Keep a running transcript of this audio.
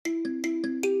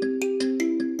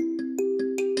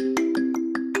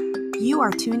You are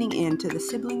tuning in to the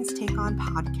Siblings Take On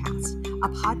podcast, a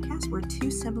podcast where two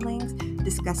siblings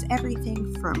discuss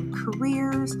everything from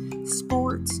careers,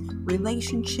 sports,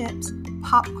 relationships,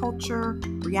 pop culture,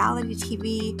 reality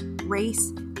TV,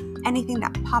 race, anything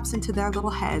that pops into their little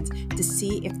heads to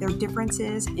see if their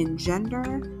differences in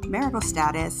gender, marital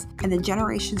status, and the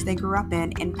generations they grew up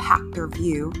in impact their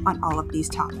view on all of these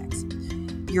topics.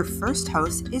 Your first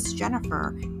host is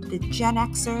Jennifer, the Gen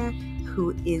Xer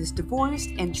who is divorced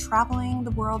and traveling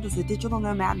the world as a digital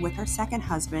nomad with her second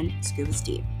husband, Scuba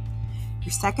Steve.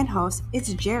 Your second host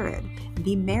is Jared,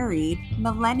 the married,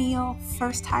 millennial,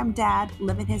 first-time dad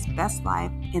living his best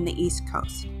life in the East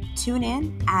Coast. Tune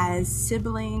in as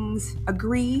siblings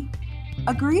agree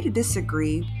to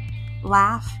disagree,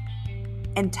 laugh,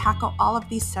 and tackle all of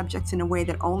these subjects in a way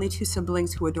that only two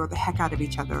siblings who adore the heck out of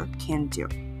each other can do.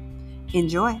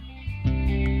 Enjoy.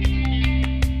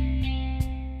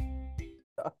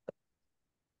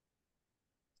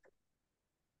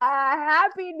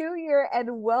 Happy New Year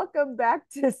and welcome back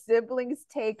to Siblings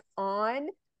Take On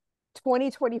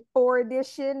 2024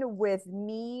 edition with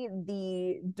me,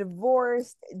 the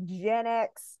divorced Gen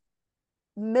X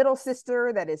middle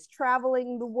sister that is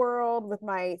traveling the world with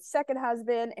my second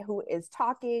husband who is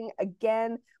talking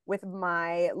again with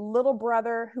my little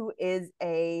brother who is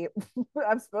a,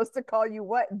 I'm supposed to call you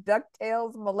what?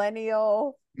 DuckTales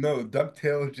millennial? No,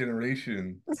 DuckTales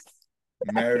generation.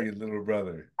 Married little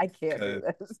brother. I can't do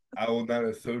this. I will not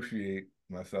associate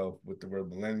myself with the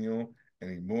word millennial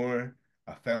anymore.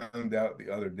 I found out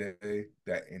the other day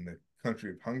that in the country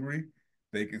of Hungary,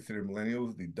 they consider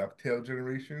millennials the DuckTale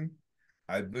generation.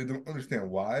 I really don't understand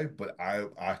why, but I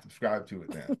subscribe to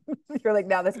it now. You're like,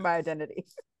 now that's my identity.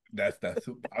 That's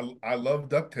I love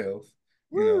DuckTales,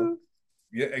 you know. Woo.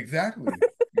 Yeah, exactly.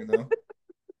 You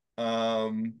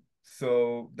know.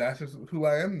 So that's just who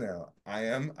I am now. I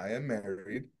am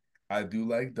married. I do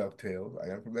like DuckTales.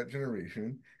 I am from that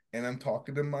generation. And I'm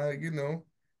talking to my,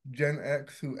 Gen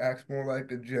X who acts more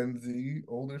like a Gen Z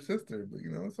older sister. But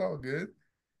it's all good.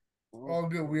 All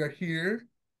good. We are here.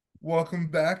 Welcome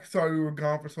back. Sorry we were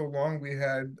gone for so long. We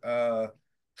had Life.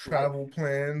 travel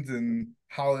plans and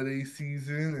holiday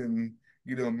season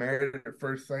and Married at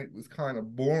First Sight was kind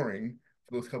of boring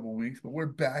for those couple of weeks, but we're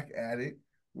back at it.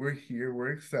 We're here. We're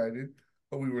excited.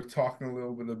 But we were talking a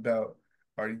little bit about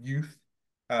our youth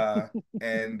uh,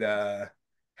 and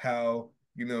how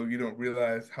you don't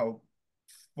realize how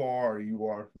far you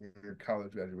are from your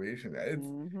college graduation.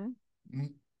 It's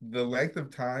the length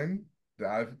of time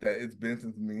that it's been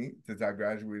since I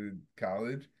graduated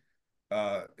college.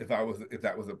 If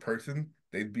that was a person,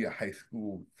 they'd be a high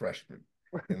school freshman,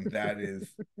 and that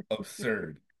is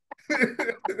absurd.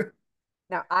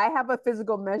 Now, I have a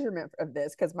physical measurement of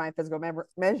this because my physical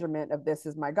measurement of this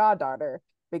is my goddaughter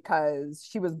because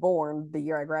she was born the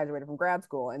year I graduated from grad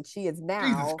school, and she is Jesus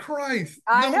now. Christ!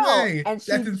 I No know, way! and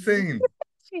That's insane.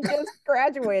 she just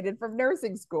graduated from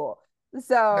nursing school. That,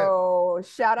 So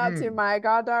shout out to mm, my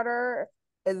goddaughter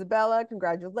Isabella.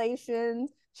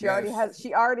 Congratulations. yes,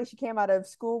 She came out of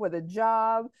school with a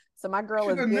job. So my girl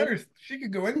she's is a good. nurse. She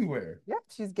could go anywhere. Yep,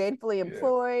 she's gainfully Yeah.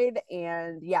 employed.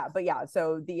 And yeah, but yeah,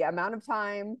 so the amount of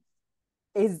time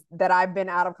is that I've been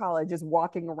out of college is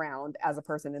walking around as a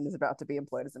person and is about to be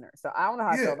employed as a nurse. So I don't know how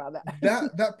I feel Yeah,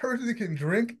 about that person can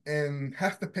drink and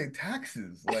has to pay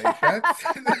taxes. Like that's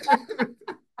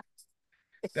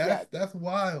Yes. that's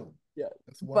wild. Yeah.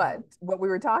 That's But wild. what we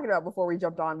were talking about before we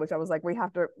jumped on, which I was like, we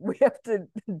have to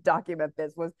document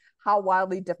this, was how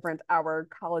wildly different our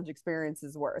college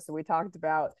experiences were. So we talked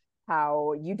about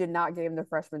how you did not gain the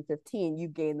freshman 15, you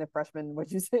gained the freshman,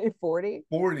 what'd you say, 40?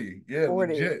 40, yeah,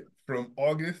 40. legit. From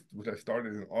August, which I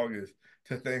started in August,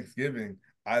 to Thanksgiving,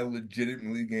 I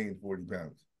legitimately gained 40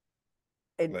 pounds.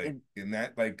 Like And in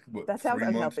that, like what, that sounds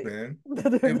 3 month unhealthy. span?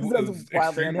 It That sounds was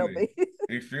wildly extremely, unhealthy.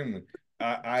 extremely.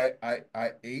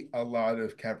 I ate a lot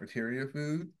of cafeteria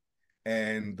food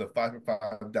and the 5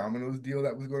 for 5 Domino's deal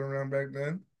that was going around back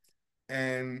then.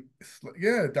 And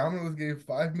yeah, Domino's gave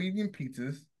 5 medium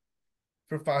pizzas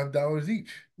for $5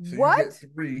 each. So you What? get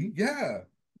three. Yeah.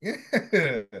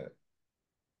 Yeah.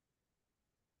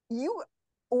 You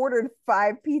ordered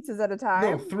 5 pizzas at a No,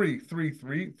 time? three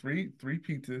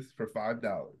pizzas for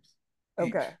 $5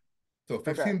 each. Okay. So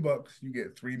Okay. 15 bucks, you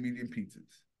get 3 medium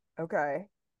pizzas. Okay.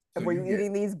 So And were you you get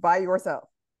eating these by yourself?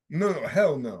 no,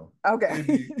 hell no.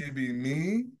 Okay. It'd be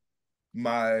me,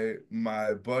 my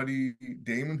buddy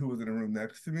Damon, who was in the room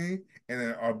next to me, and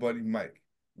then our buddy Mike.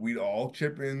 We'd all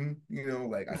chip in,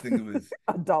 like I think it was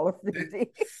 $1.50.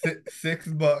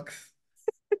 $6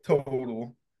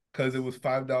 total because it was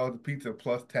 $5 a pizza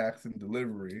plus tax and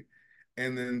delivery.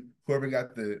 And then whoever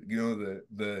got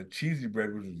the cheesy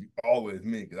bread, which was always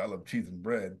me because I love cheese and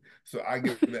bread. So I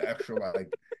give the extra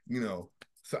you know,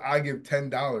 so I give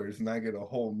 $10 and I get a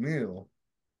whole meal.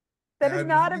 That And is I just,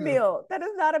 not a meal. That is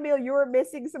not a meal. You are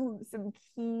missing some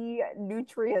key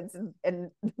nutrients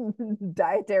and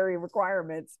dietary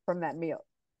requirements from that meal.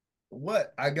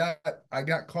 what I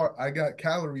got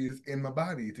calories in my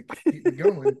body to keep me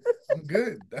going. I'm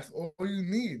good. That's all you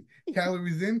need.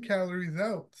 Calories in, calories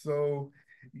out. So,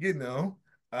 you know,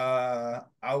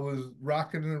 I was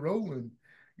rocking and rolling,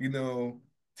 you know,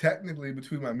 technically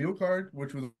between my meal card,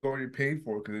 which was already paid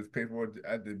for because it's paid for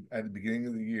at the beginning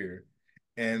of the year.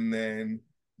 And then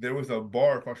there was a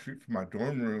bar across the street from my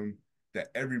dorm room that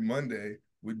every Monday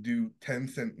would do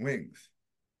 10-cent wings.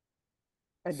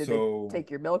 And did they So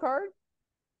take your meal card?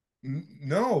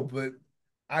 no, but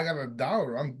I got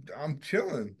 $1. I'm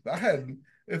chilling. I had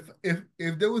if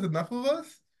there was enough of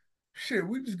us, shit,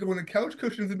 we just go in the couch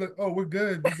cushions and be like, oh, we're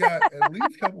good. We got at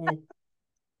least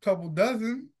couple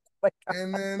dozen, Like,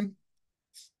 and then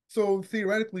so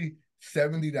theoretically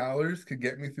 $70 could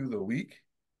get me through the week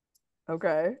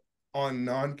okay, on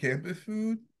non-campus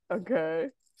food.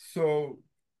 okay. So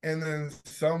and then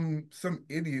some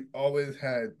idiot always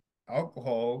had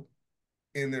alcohol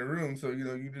in their room, so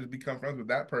you just become friends with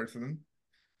that person.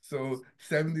 So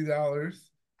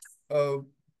 $70 of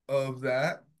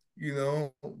that,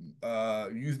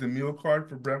 use the meal card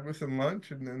for breakfast and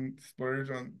lunch, and then splurge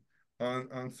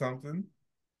on something.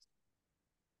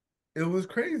 It was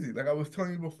crazy. Like I was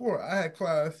telling you before, I had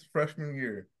class freshman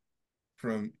year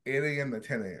from 8 a.m. to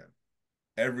 10 a.m.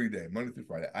 every day, Monday through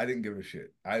Friday. I didn't give a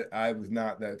shit. I was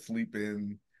not that sleep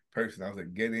in person. I was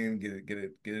like, get in, get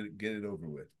it over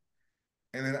with.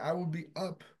 And then I would be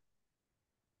up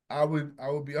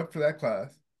for that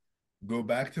class, go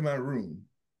back to my room,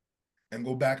 and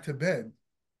go back to bed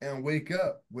and wake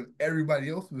up when everybody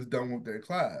else was done with their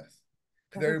class.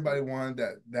 Because That is everybody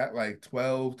wanted that like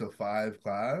 12 to 5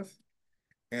 class.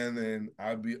 And then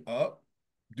I'd be up,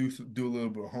 do a little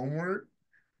bit of homework,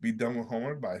 be done with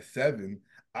homework by 7.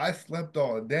 I slept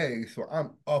all day, so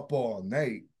I'm up all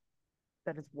night.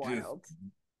 that is Just wild.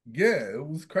 yeah, it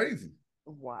was crazy. It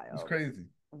was Wild. crazy.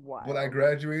 But I Wild.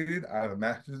 graduated. I have a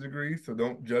master's degree, so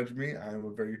don't judge me. I am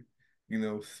a very,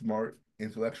 smart,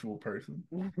 intellectual person.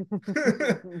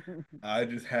 I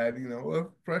just had, a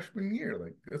freshman year.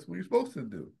 Like that's what you're supposed to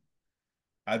do.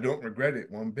 I don't regret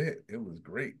it one bit. It was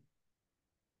great.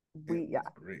 It Yeah, was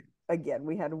great. again,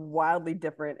 we had wildly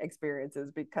different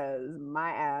experiences because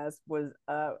my ass was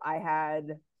I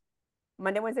had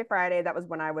Monday, Wednesday, Friday. That was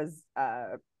when I was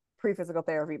pre-physical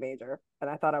therapy major, and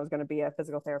I thought I was going to be a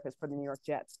physical therapist for the New York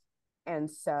Jets. And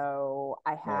so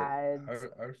I Smart. had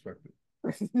I respect it.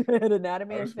 had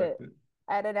I anatomy and fit. respect it.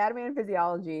 I had anatomy and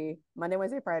physiology Monday,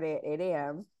 Wednesday, Friday at 8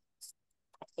 a.m.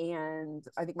 And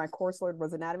I think my course load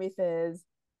was anatomy, phys,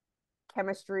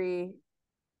 chemistry,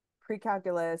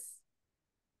 pre-calculus,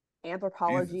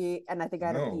 Jesus. anthropology, and I think I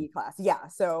had a PE No. class. Yeah.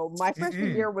 So my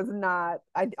freshman Mm-mm. year was not,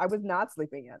 I was not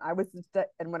sleeping in.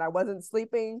 And when I wasn't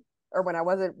sleeping or when I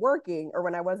wasn't working or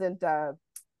when I wasn't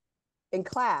in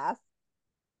class,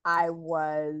 I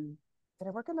was, did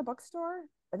I work in the bookstore?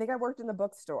 I think I worked in the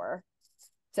bookstore.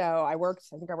 So I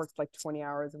think I worked like 20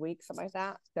 hours a week, something like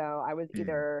that. So I was Mm.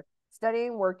 either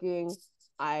studying, working.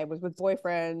 I was with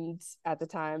boyfriend at the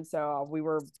time. So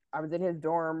I was in his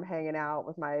dorm hanging out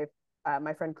with my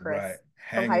friend Chris Right.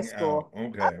 from high Hanging out. school.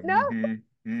 Okay. No, Mm-hmm.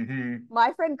 Mm-hmm.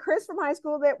 my friend Chris from high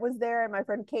school that was there, and my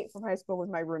friend Kate from high school was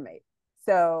my roommate.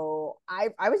 So I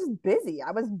was just busy.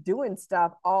 I was doing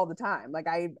stuff all the time. Like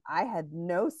I had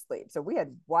no sleep. So we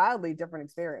had wildly different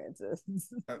experiences.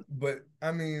 But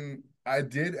I mean, I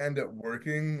did end up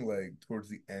working like towards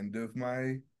the end of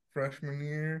my freshman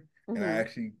year, and I Mm-hmm.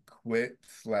 actually quit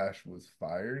slash was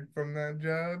fired from that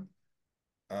job.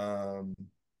 Um,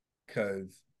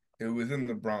 because it was in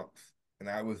the Bronx, and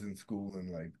I was in school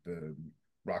in like the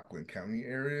Rockland County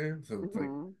area. So it's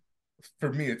like Mm-hmm.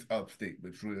 for me, it's upstate, but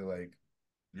it's really like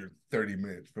you're 30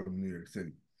 minutes from New York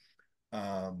City.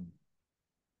 Um,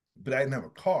 but I didn't have a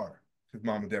car because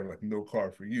mom and dad were like, no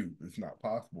car for you. It's not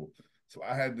possible. So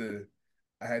I had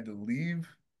to leave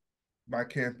my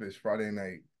campus Friday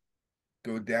night,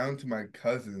 go down to my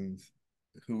cousin's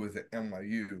who was at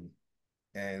NYU,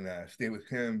 and stay with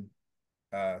him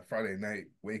Friday night.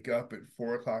 Wake up at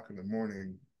 4 o'clock in the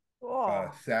morning,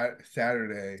 Oh,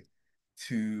 Saturday,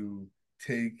 to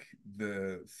take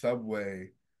the subway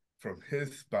from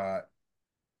his spot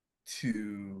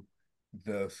to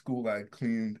the school I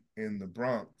cleaned in the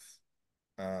Bronx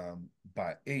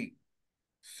by 8.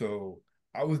 So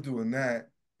I was doing that,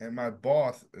 and my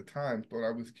boss at the time thought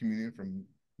I was commuting from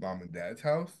mom and dad's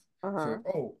house. So Uh-huh.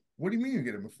 like, oh, what do you mean you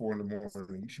get up at 4 in the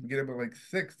morning? You should get up at like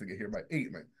 6 to get here by 8.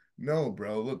 I'm like, no,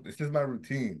 bro, look, this is my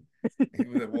routine. And he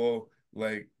was like, well,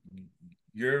 like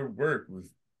your work was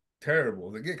terrible. I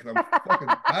was like, yeah, because I'm fucking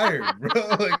tired, bro.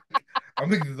 Like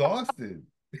I'm exhausted.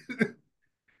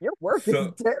 Your work is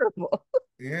So terrible.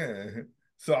 yeah.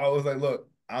 So I was like, look,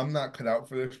 I'm not cut out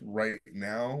for this right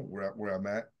now where I'm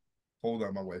at. Hold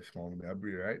on, my wife's calling me. I'll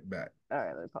be right back. All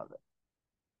right, let me pause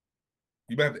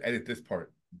You might have to edit this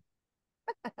part.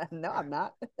 it. No, I'm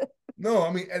not. No,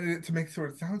 I mean edit it to make sure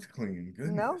it sounds clean.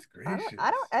 No, Goodness I gracious.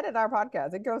 don't edit our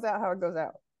podcast. It goes out how it goes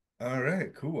out. All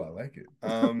right, cool. I like it.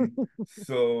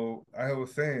 So I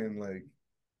was saying like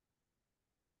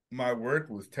my work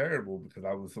was terrible because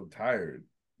I was so tired.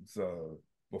 So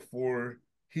before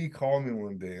he called me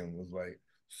one day and was like,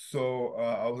 so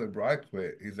I was like, bro, I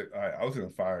quit. He's like, all right, I was gonna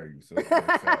fire you, so it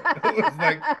works out. I was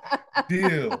like,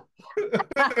 deal.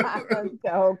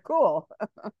 So cool.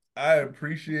 I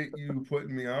appreciate you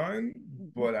putting me on,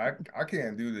 but I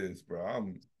can't do this, bro.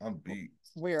 I'm beat.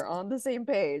 We are on the same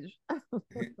page.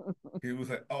 He, he was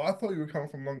like, oh, I thought you were coming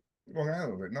from Long Island. I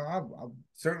was like, no, I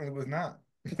certainly was not.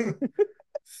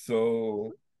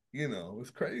 So, it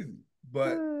was crazy.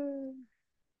 But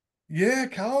yeah,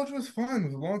 college was fun. It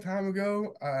was a long time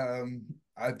ago.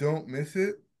 I don't miss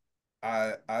it.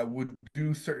 I would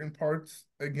do certain parts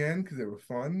again because they were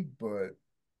fun, but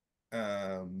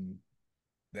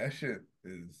that shit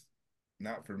is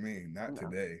not for me, not No.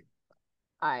 today.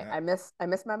 I Not I miss I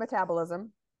miss my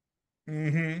metabolism.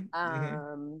 mm-hmm. Mm-hmm.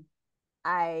 Um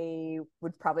I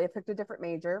would probably have picked a different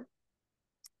major.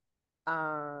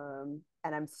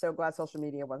 And I'm so glad social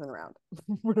media wasn't around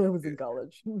when I was in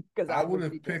college because I I would would be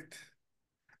have just picked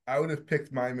I would have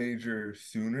picked my major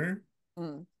sooner.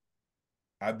 mm.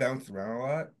 I bounced around a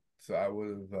lot, so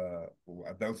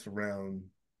I bounced around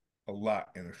a lot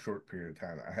in a short period of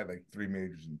time. I had like 3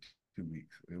 majors in 2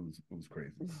 weeks. It was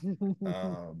crazy.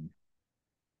 Um,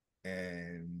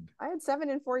 and I had 7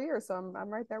 in 4 years, so I'm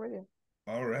right there with you.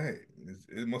 all right,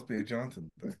 it must be a Johnson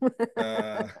thing.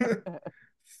 Uh,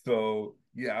 so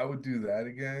yeah, I would do that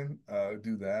again.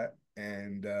 Do that,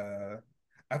 and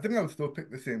I think I would still pick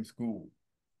the same school,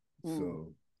 Mm. so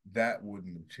that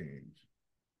wouldn't have changed.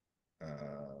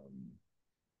 Um,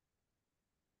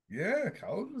 yeah,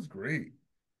 college was great.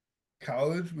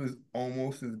 College was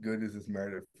almost as good as this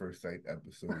Married at First Sight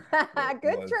episode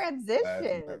Good was last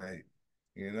transition. night.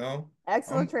 You know,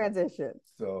 Excellent um, transition.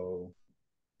 so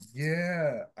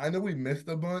yeah, I know we missed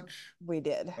a bunch. We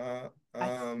did. Uh, I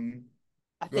um,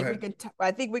 I go think we ahead. could.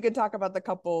 I think we could talk about the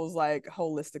couples like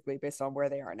holistically based on where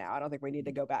they are now. I don't think we need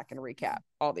to go back and recap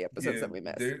all the episodes Yeah, that we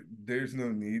missed. there's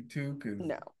no need to because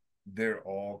No. they're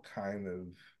all kind of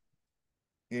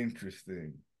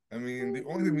interesting. I mean, the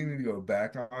only thing we need to go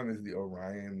back on is the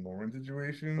Orion Lauren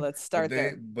situation, Let's but start they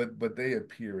there. but they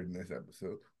appear in this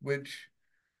episode, which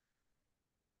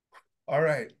all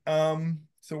right.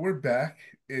 So we're back.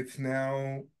 It's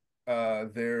now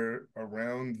they're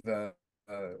around the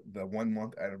 1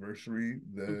 month anniversary.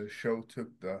 The show took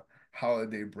the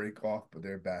holiday break off, but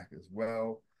they're back as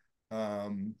well.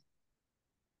 Um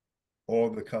all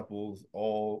the couples,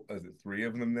 all is it three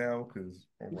of them now? Because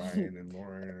Orion and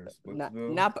Lauren are not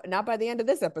Splitsville. not not by the end of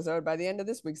this episode. By the end of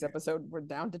this week's episode, we're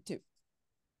down to two.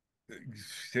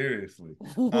 Seriously.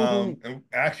 And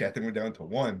actually I think we're down to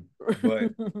one,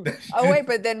 but that's Oh just wait,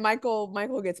 but then Michael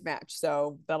gets matched,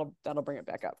 so that'll bring it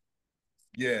back up.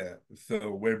 yeah.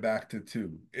 So we're back to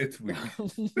two. It's weird.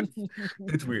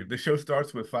 It's weird. The show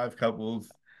starts with five couples,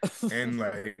 and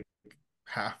like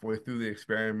halfway through the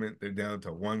experiment, they're down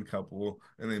to one couple,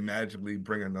 and they magically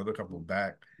bring another couple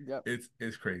back. Yep.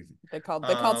 It's crazy. They called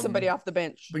somebody off the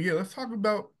bench. But yeah, let's talk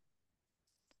about.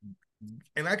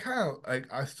 And I kind of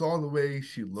like I saw the way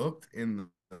she looked in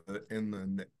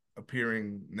the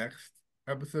appearing next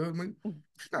episode. I'm like,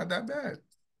 she's not that bad.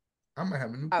 I might have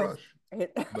a new Oh, crush,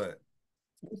 it's but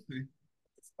we'll see.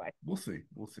 fine. We'll see.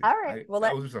 We'll see. All right. I Well,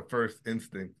 that was just a first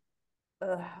instinct.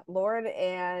 Lord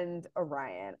and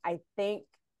Orion. I think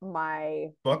my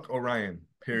Fuck Orion.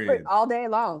 Period. all day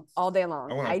long, all day I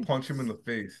long. want to punch him in the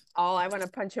face. I want to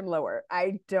punch him lower.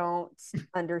 I don't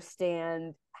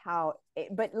understand how,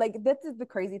 but like this is the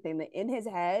crazy thing that in his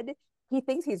head he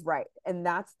thinks he's right, and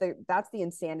that's the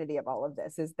insanity of all of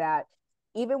this is that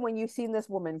even when you've seen this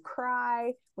woman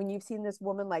cry, when you've seen this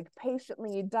woman like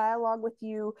patiently dialogue with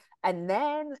you, and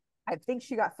then I think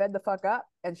she got fed the fuck up,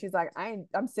 and she's like,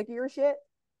 I'm sick of your shit,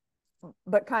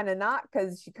 but kind of not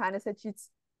because she kind of said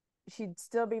she'd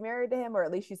still be married to him, or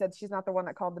at least she said she's not the one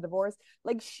that called the divorce.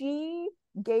 Like she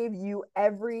gave you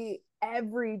every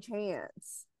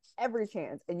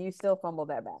chance, and you still fumbled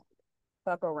that back.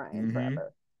 Fuck Orion Mm-hmm.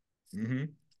 forever. Mm-hmm.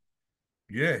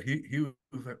 Yeah, he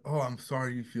was like, "Oh, I'm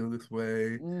sorry you feel this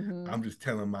way. Mm-hmm. I'm just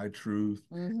telling my truth."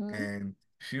 Mm-hmm. And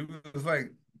she was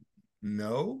like,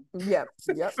 "No." Yep.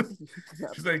 Yep.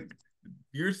 Yep. She's like,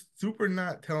 "You're super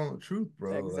not telling the truth,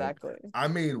 bro. Like, Exactly. I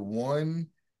made one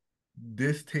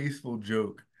distasteful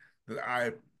joke that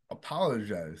I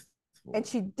apologized And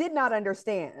for." she did not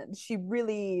understand. She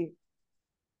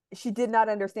did not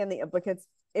understand the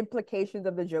implications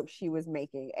of the joke she was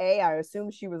making. I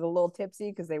assume she was a little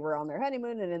tipsy because they were on their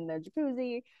honeymoon and in their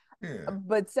jacuzzi. Yeah,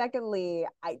 But secondly,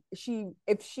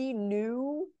 if she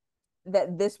knew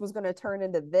that this was going to turn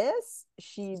into this,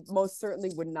 she most certainly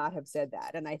would not have said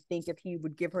that. And I think if he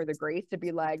would give her the grace to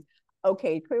be like,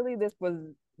 okay, clearly this was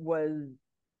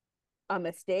a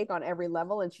mistake on every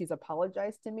level, and she's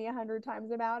apologized to me 100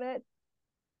 times about it.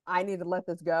 I need to let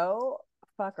this go.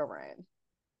 Fuck Orion.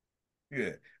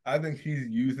 yeah. I think he's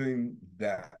using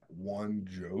that one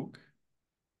joke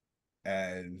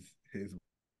as his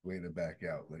way to back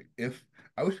out. Like, if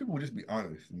I wish people would just be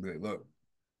honest and be like, "Look,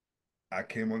 I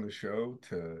came on the show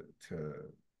to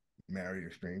marry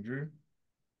a stranger,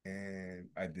 and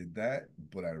I did that,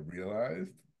 but I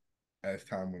realized as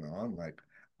time went on, like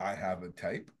I have a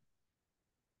type,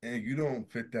 and you don't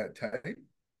fit that type,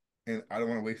 and I don't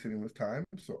want to waste anyone's time,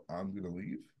 so I'm gonna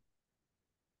leave."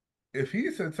 If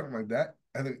he said something like that,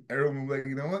 I think everyone would be like,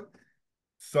 "You know what?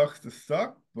 Sucks to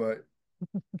suck, but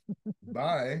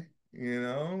bye."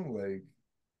 Like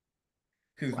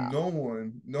because Wow.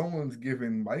 no one's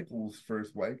given Michael's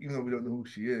first wife, even though we don't know who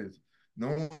she is. No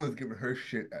one's given her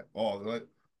shit at all. They're like,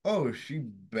 "Oh, she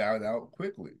bowed out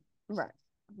quickly." Right.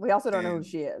 We also don't know who And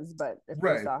she is, but if we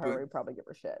right, saw her, but we'd probably give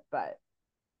her shit. But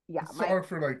yeah, saw her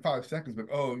for like 5 seconds, but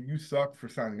oh, you suck for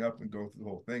signing up and going through the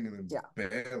whole thing and then yeah,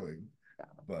 bailing. yeah.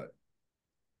 But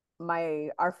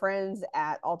Our friends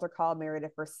at Altar Call Married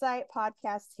at First Sight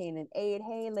podcast, Tane and Aid.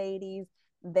 Hey, ladies,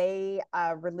 they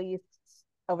released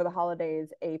over the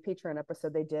holidays a Patreon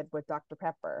episode they did with Dr.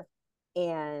 Pepper,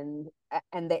 and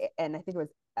and I think it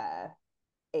was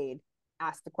Aid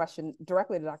asked the question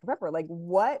directly to Dr. Pepper, like,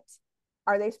 what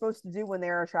are they supposed to do when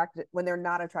they're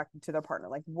not attracted to their partner?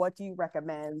 Like, what do you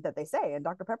recommend that they say? And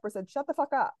Dr. Pepper said, shut the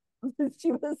fuck up.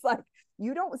 She was like,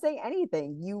 you don't say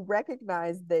anything. You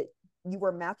recognize that you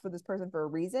were matched with this person for a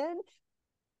reason,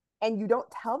 and you don't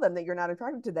tell them that you're not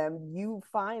attracted to them. You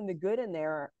find the good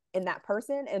in that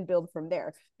person and build from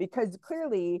there, because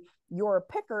clearly your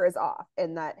picker is off,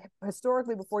 and that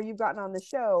historically before you've gotten on the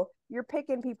show, you're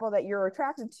picking people that you're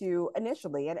attracted to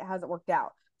initially and it hasn't worked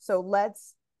out. So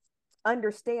let's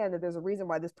understand that there's a reason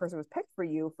why this person was picked for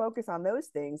you. Focus on those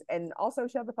things and also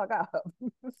shut the fuck up.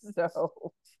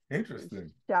 So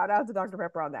interesting. shout out to Dr.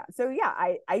 Pepper on that. So yeah,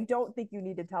 I don't think you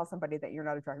need to tell somebody that you're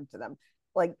not attracted to them.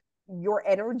 Like, your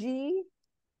energy,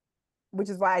 which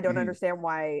is why I don't Mhm. understand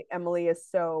why Emily is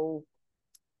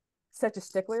such a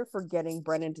stickler for getting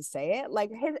Brennan to say it.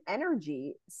 Like, his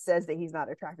energy says that he's not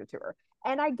attracted to her.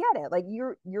 And I get it. Like,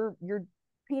 your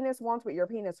penis wants what your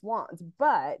penis wants,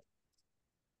 but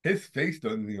His face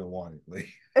doesn't even want it.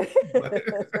 But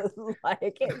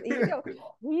like,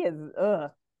 he is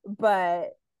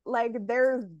but like,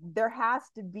 there has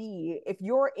to be, if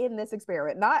you're in this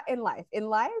experiment, not in life,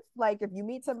 like if you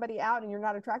meet somebody out and you're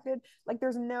not attracted, like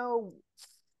there's no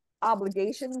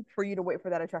obligation for you to wait for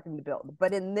that attraction to build.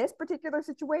 But in this particular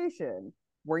situation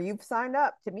where you've signed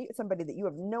up to meet somebody that you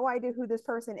have no idea who this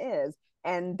person is,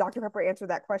 and Dr. Pepper answered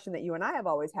that question that you and I have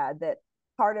always had, that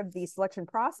part of the selection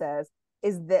process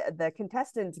is the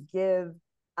contestants give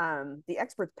the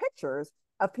experts pictures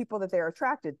of people that they're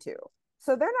attracted to.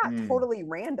 So they're not mm, totally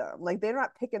random. Like, they're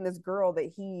not picking this girl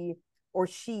that he or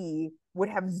she would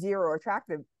have zero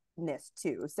attractiveness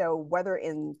to. So whether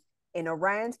in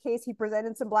Orion's case, he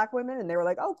presented some black women and they were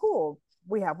like, oh, cool,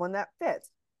 we have one that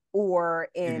fits. Or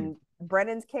mhm. in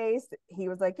Brennan's case, he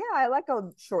was like, yeah, I like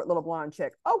a short little blonde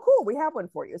chick. Oh, cool, we have one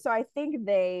for you. So I think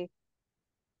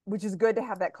which is good to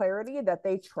have that clarity, that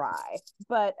they try.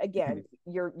 But again,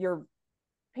 your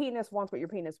penis wants what your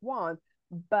penis wants,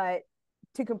 but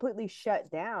to completely shut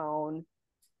down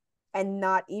and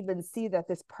not even see that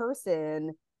this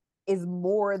person is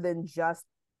more than just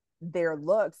their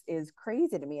looks is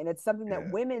crazy to me. And it's something that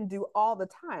Yeah, women do all the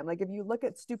time. Like, if you look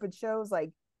at stupid shows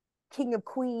like King of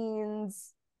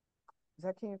Queens, is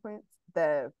that King of Queens?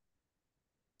 The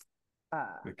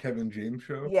the Kevin James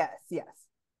show. yes, yes.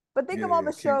 But think Yeah, of all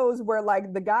yeah, the shows where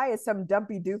like the guy is some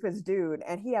dumpy doofus dude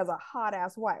and he has a hot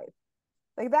ass wife.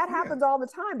 Like, that yeah. happens all the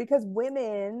time because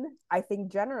women, I think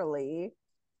generally,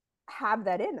 have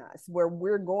that in us where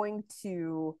we're going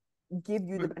to give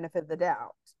you the But benefit of the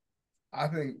doubt. I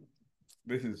think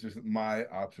this is just my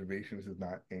observation. This is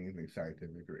not anything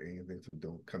scientific or anything, so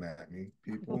don't come at me,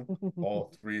 people.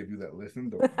 All three of you that listen,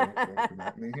 don't come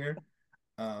at me here.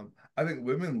 I think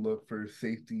women look for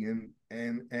safety and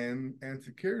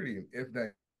security, and if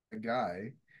that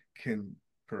guy can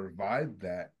provide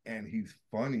that, and he's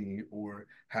funny or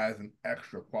has an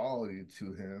extra quality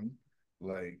to him,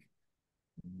 like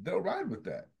they'll ride with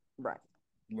that. Right.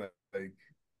 Like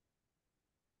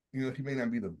he may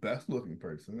not be the best looking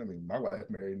person. I mean, my wife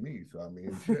married me, so I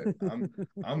mean, shit,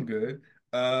 I'm good.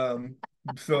 Um,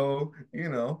 so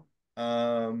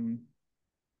um,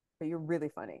 But you're really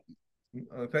funny.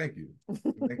 thank you,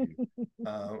 thank you.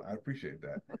 I appreciate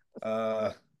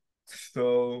that.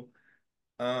 So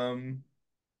um,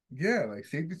 yeah, like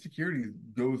safety security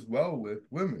goes well with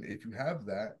women. If you have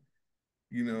that,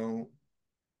 you know,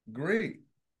 great.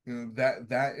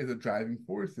 That is a driving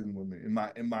force in women,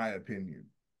 in my opinion.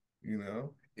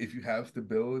 If you have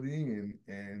stability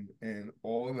and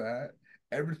all that,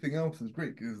 everything else is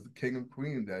great because the king of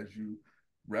queens, as you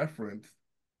referenced,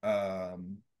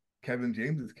 um, Kevin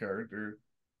James's character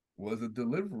was a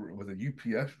deliverer, was a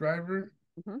UPS driver.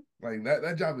 Hmm. Like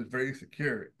that job is very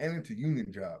secure and it's a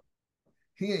union job.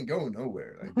 He ain't going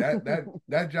nowhere. Like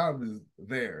that job is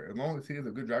there. As long as he has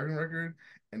a good driving record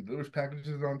and delivers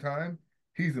packages on time,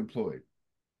 he's employed.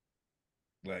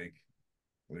 Like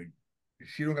like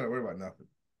she don't gotta worry about nothing.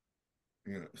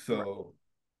 Right. So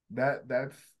that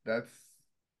that's that's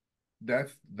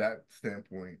that's that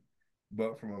standpoint.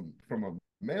 But from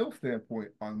a male standpoint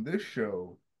on this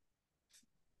show,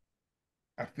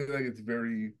 I feel like it's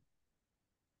very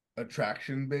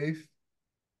attraction based,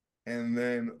 and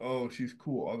then oh she's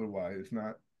cool otherwise it's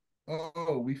not.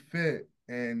 Oh, we fit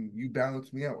and you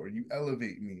balance me out or you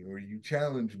elevate me or you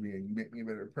challenge me and you make me a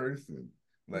better person.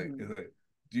 Like Hmm. it's like,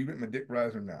 do you make my dick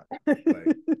rise or not?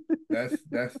 Like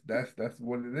that's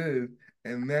what it is,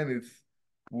 and then it's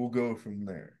we'll go from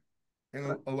there. And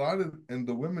Right. a lot of and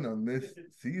the women on this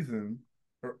season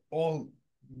are all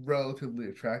relatively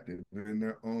attractive in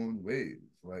their own ways.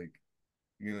 Like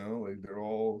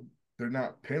they're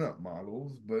not pinup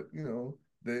models, but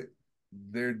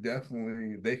they're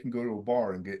definitely they can go to a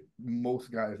bar and get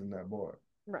most guys in that bar.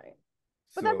 Right.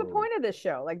 But that's the So point of this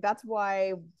show. Like that's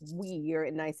why we, or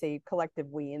and I say collective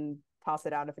we, and toss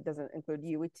it out if it doesn't include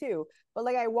you too. But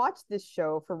like I watch this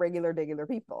show for regular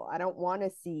people. I don't want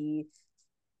to see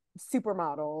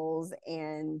supermodels,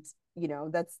 and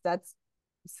that's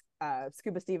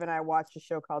Scuba Steve and I watched a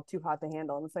show called Too Hot to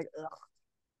Handle, and it's like, ugh,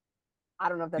 I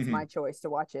don't know if that's my mhm, choice to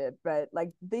watch it, but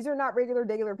like these are not regular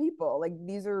people. Like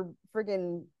these are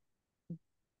friggin'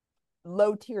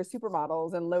 low tier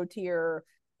supermodels and low tier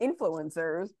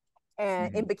influencers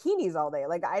and in mhm. bikinis all day.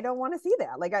 Like I don't want to see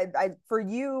that. Like I for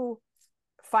you,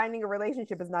 finding a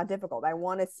relationship is not difficult. I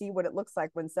want to see what it looks like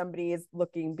when somebody is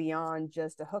looking beyond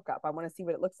just a hookup. I want to see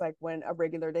what it looks like when a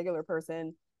regular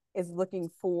person is looking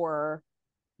for.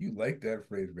 You like that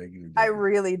phrase regular I degular.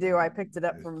 really do. I picked it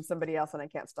up It's from somebody else and I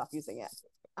can't stop using it.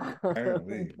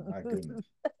 apparently, my goodness.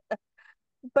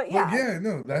 But But yeah. yeah,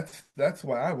 no, that's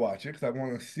why I watch it because I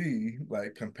want to see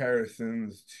like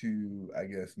comparisons to, I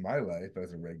guess, my life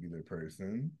as a regular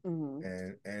person, Mhm.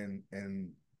 and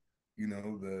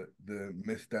the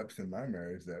missteps in my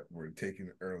marriage that were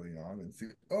taken early on, and see,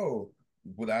 oh,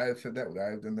 would I have said that? Would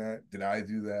I have done that? Did I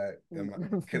do that? Am I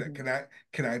can I can I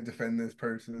can I defend this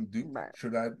person? Do Right.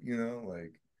 should I?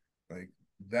 Like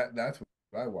that's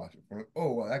what I watch it for.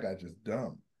 Oh well, that guy just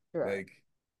dumb. Right. Like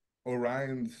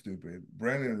Orion's stupid.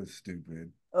 Brennan is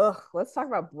stupid. Ugh, let's talk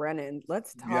about Brennan.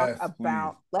 Yes,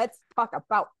 please. Let's talk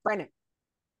about Brennan.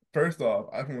 First off,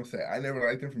 I want to say I never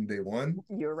liked him from day one.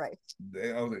 You're right.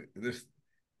 I was like,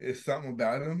 there's something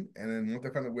about him. And then once I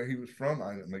found out where he was from,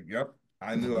 I'm like, yep,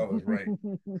 I knew I was right.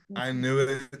 I knew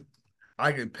it.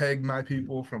 I could peg my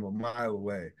people from a mile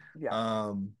away. Yeah.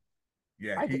 Um,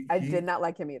 yeah, I did not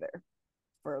like him either,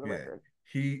 for the yeah, record.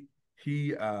 he,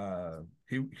 he,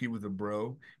 he was a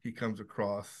bro. He comes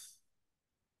across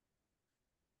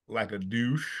like a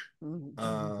douche.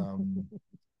 Um,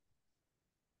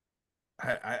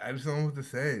 I just don't know what to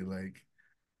say. Like,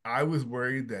 I was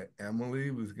worried that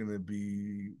Emily was gonna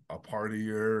be a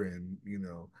partier and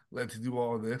let's do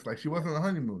all this. Like she wasn't on the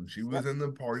honeymoon. She was Yep. in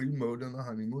the party mode on the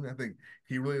honeymoon. I think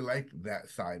he really liked that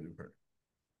side of her.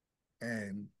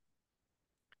 And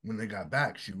when they got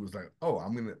back, she was like, "Oh,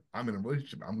 I'm in a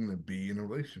relationship. I'm gonna be in a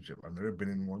relationship. I've never been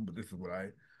in one, but this is what I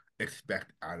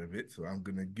expect out of it. So I'm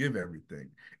gonna give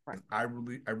everything." Right. And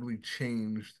I really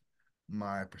changed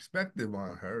my perspective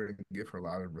on her and give her a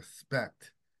lot of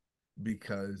respect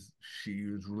because she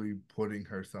was really putting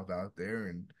herself out there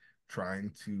and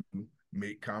trying to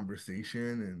make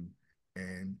conversation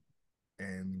and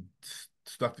and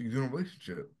stuff that you do in a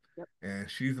relationship. Yep. And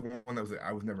she's the one that was like,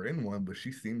 I was never in one, but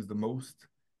she seems the most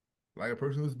like a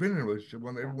person who's been in a relationship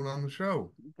on Yeah. everyone on the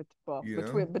show, Well, you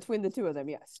know, between the two of them,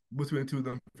 yes. between the two of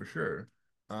them for sure.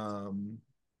 Um,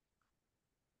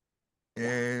 Yeah.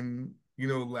 and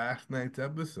last night's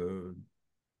episode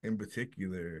in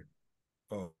particular.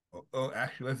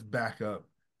 Actually, let's back up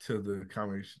to the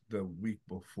conversation the week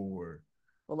before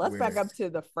Well, let's back where up to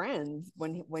the friends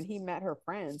when he met her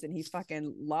friends and he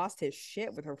fucking lost his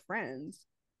shit with her friends.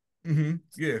 yeah,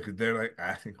 because they're like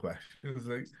asking questions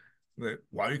like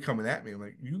why are you coming at me? I'm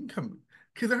like, you can come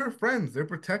because they're her friends, they're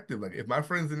protective. Like if my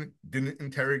friends didn't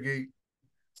interrogate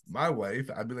my wife,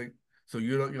 I'd be like, so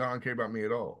you don't care about me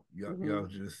at all.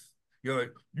 Mm-hmm. You're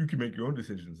like, you can make your own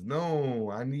decisions. No,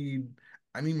 I need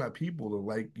my people to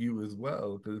like you as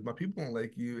well. Because if my people don't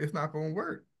like you, it's not gonna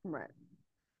work. Right.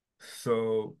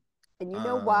 So And you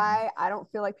know um why I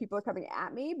don't feel like people are coming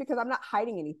at me? Because I'm not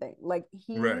hiding anything. Like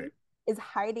he right. is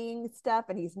hiding stuff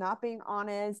and he's not being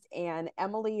honest. And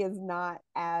Emily is not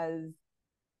as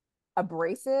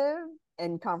abrasive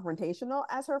and confrontational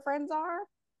as her friends are.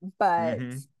 But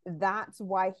Mm-hmm. that's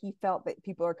why he felt that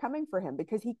people are coming for him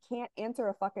because he can't answer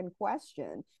a fucking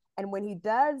question. And when he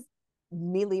does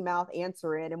mealy mouth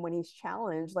answer it, and when he's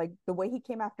challenged, like the way he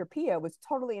came after Pia was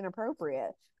totally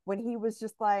inappropriate. When he was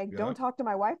just like, "Don't Yep. talk to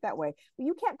my wife that way," but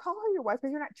you can't call her your wife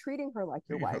because you're not treating her like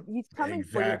your wife. Yep. He's coming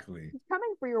for you. Exactly. He's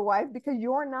coming for your wife because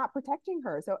you're not protecting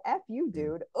her. So f you, Mm.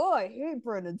 dude. Oh, I hate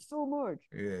Brendan so much.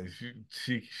 Yeah,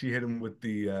 she hit him with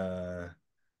the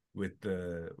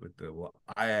well,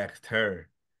 I asked her,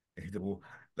 and he said, well,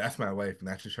 that's my wife, and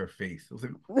that's just her face. I was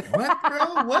like, what,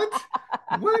 bro?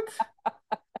 What?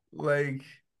 Like,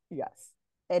 Yes.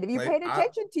 And if you like paid I,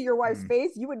 attention to your wife's mm,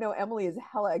 face, you would know Emily is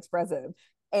hella expressive.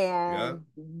 yeah, And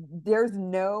there's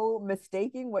no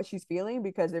mistaking what she's feeling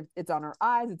because if it's on her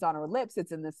eyes, it's on her lips,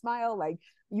 it's in the smile. Like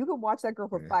you can watch that girl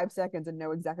for yeah. 5 seconds and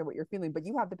know exactly what you're feeling, but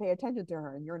you have to pay attention to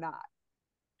her and you're not.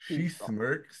 She Peaceful.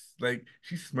 smirks, like,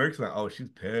 oh, she's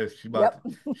pissed. She about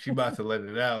Yep. to, she about to let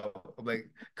it out. I'm like,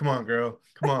 come on, girl,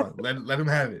 come on, let him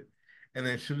have it. And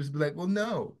then she'll just be like, well,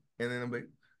 no. And then I'm like,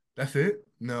 that's it?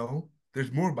 No,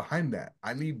 there's more behind that.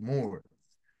 I need more.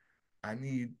 I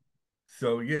need.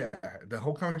 So yeah, the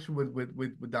whole conversation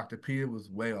with Dr. Pia was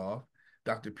way off.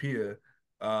 Dr. Pia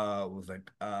was like,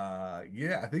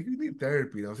 yeah, I think you need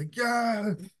therapy. And I was like,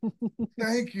 yeah,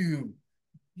 thank you.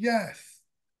 Yes,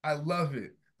 I love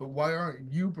it. But why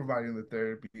aren't you providing the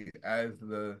therapy as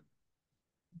the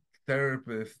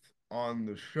therapist on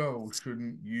the show?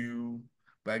 Shouldn't you?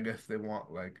 But I guess they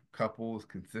want like couples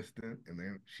consistent, and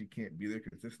then she can't be there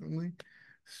consistently.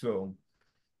 So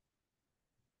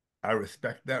I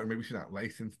respect that. Or maybe she's not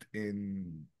licensed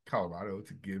in Colorado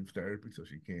to give therapy, so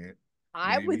she can't.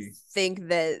 I would Maybe. think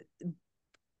that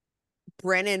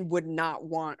Brennan would not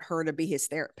want her to be his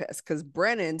therapist because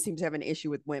Brennan seems to have an issue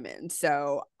with women.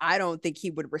 So I don't think he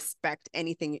would respect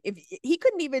anything. If he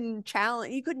couldn't even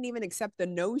challenge, he couldn't even accept the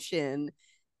notion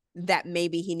that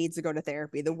maybe he needs to go to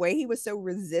therapy. The way he was so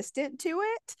resistant to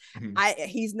it,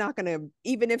 he's not gonna,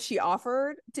 even if she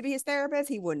offered to be his therapist,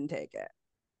 he wouldn't take it.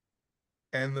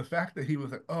 And the fact that he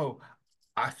was like, "Oh,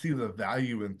 I see the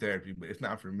value in therapy, but it's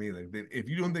not for me." Like, then if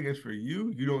you don't think it's for you,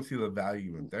 you don't see the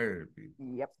value in therapy.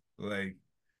 Yep. Like,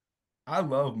 I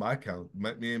love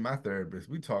me and my therapist.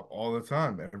 We talk all the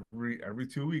time, every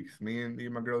 2 weeks. Me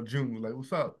and my girl June, we're like,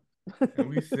 "What's up?" And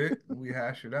we sit and we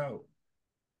hash it out.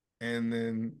 And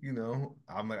then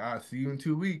I'm like, "I'll see you in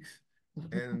 2 weeks,"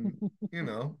 and you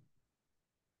know,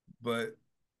 but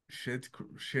shit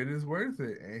is worth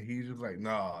it. And he's just like,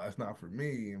 "No, that's not for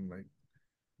me." I'm like,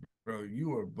 "Bro,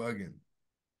 you are bugging.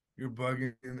 You're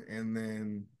bugging." And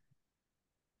then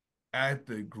at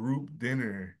the group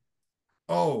dinner,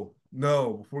 oh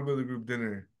no, before we go to the group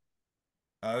dinner,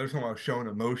 they're talking about showing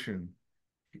emotion.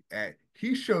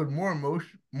 He showed more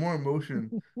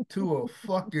emotion to a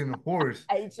fucking horse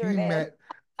I sure he did. met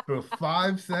for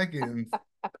 5 seconds,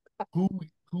 who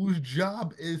whose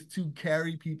job is to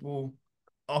carry people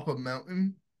up a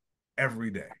mountain every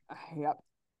day, Yep.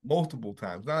 multiple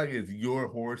times. Not like it's your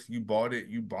horse, you bought it,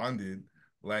 you bonded.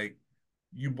 Like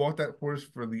you bought that horse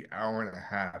for the hour and a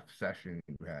half session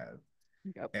you have.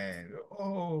 Yep. And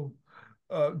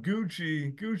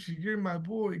Gucci, you're my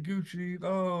boy, Gucci.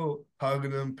 Oh,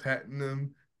 hugging him, petting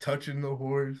him, touching the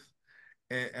horse.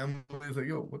 And Emily's like,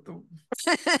 yo, what the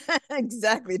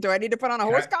Exactly. Do I need to put on a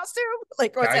horse cat? costume?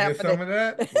 Like, Can what's I get happening? some of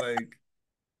that? Like,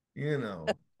 you know,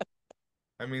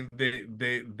 I mean,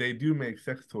 they do make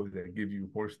sex toys that give you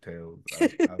horse tails.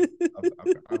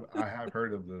 I have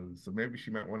heard of those, so maybe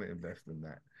she might want to invest in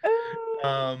that.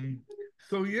 Um,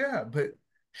 so yeah, but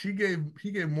he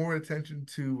gave more attention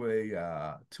to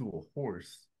a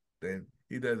horse than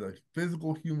he does a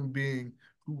physical human being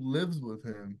who lives with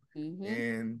him. Mm-hmm.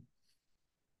 And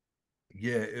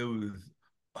yeah, it was.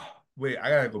 Wait, I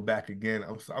gotta go back again.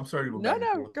 I'm sorry to go No, back and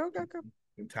no, forth go, go, go.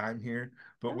 in time here,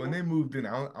 but when No, they moved in,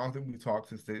 I don't think we talked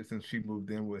since she moved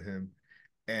in with him,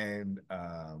 and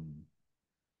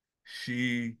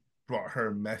she brought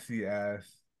her messy ass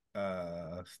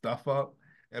stuff up.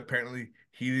 Apparently,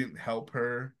 he didn't help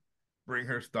her bring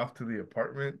her stuff to the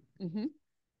apartment, no. Mm-hmm.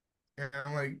 and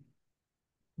I'm like,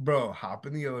 bro, hop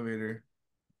in the elevator,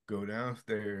 go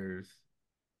downstairs,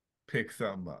 pick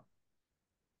something up,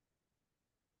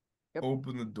 Yep.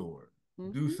 open the door, do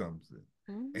Mm-hmm. something.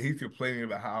 And Mm-hmm. he's complaining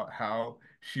about how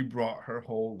she brought her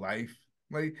whole life.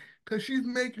 Like, because she's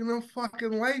making a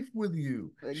fucking life with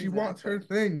you. She wants her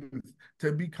Exactly. things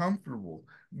to be comfortable.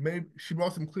 Maybe she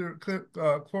bought some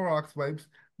Clorox wipes.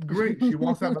 Great. She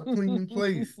wants to have a clean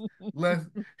place. Less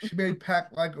she may pack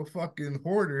like a fucking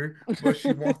hoarder, but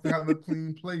she wants to have a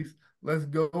clean place. Let's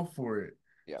go for it.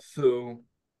 Yep. So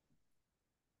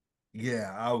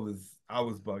yeah, I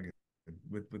was bugging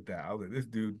with that. I was like, this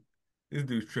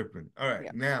dude's tripping. All right,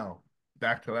 Yep. now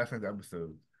back to last night's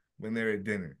episode when they're at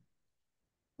dinner.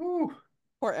 Whew,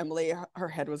 Poor Emily, her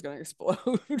head was going to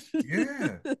explode.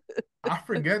 yeah, I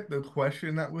forget the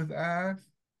question that was asked,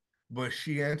 but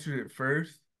she answered it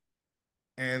first,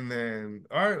 and then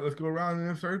all right, let's go around in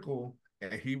a circle,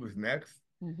 and he was next,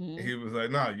 and Mm-hmm. he was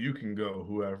like, "Nah, you can go,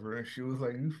 whoever," and she was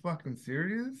like, "You fucking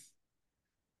serious?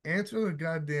 Answer the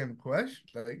goddamn question.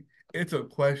 Like, it's a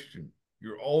question.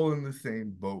 You're all in the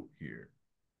same boat here."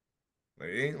 Like,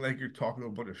 it ain't like you're talking to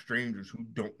a bunch of strangers who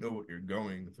don't know what you're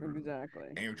going through, Exactly.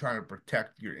 and you're trying to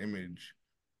protect your image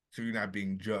so you're not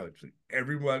being judged. Like,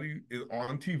 everybody is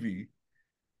on TV.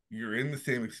 You're in the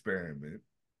same experiment.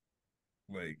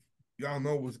 Like, y'all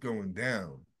know what's going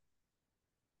down.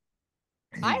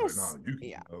 And he I was like, "No, as- you can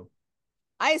yeah. go."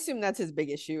 I assume that's his big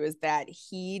issue is that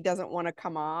he doesn't want to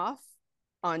come off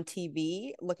on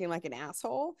TV looking like an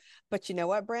asshole. But you know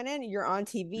what, Brennan? You're on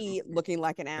TV looking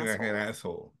like an And like an asshole.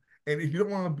 asshole. And if you don't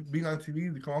want to be on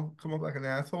TV to come up like an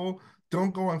asshole,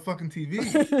 don't go on fucking TV.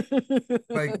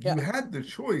 Like, you Yeah. had the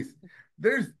choice.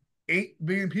 There's 8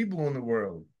 billion people in the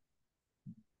world.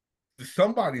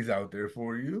 Somebody's out there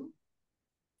for you,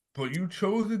 but you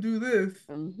chose to do this.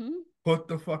 Mm-hmm. Put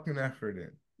the fucking effort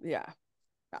in. Yeah.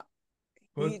 Yeah.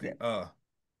 Put He the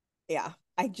yeah.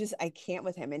 I can't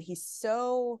with him. And he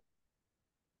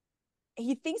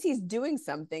thinks he's doing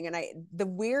something. And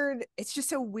it's just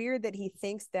so weird that he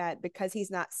thinks that because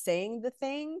he's not saying the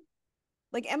thing,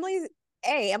 like Emily's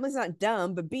not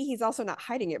dumb, but B, he's also not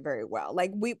hiding it very well.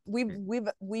 Like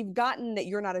we've gotten that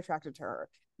you're not attracted to her.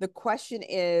 The question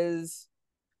is,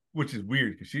 which is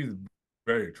weird because she's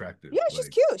very attractive. yeah, she's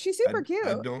Like, cute. She's super I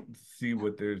cute. don't see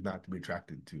what there's not to be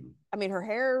attracted to. I mean, her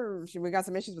hair, we got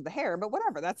some issues with the hair, but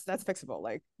whatever. That's fixable.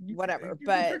 Like whatever. You can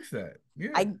But fix that. Yeah.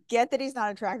 I get that he's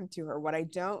not attracted to her. What I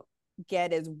don't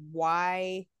get is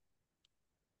why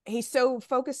he's so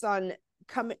focused on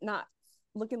coming not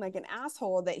looking like an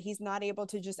asshole that he's not able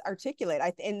to just articulate.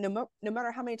 And no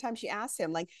matter how many times she asks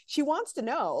him, like she wants to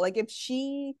know. Like if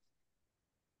she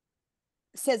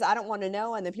says I don't want to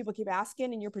know, and then people keep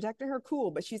asking, and you're protecting her,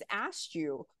 cool. But she's asked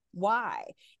you why,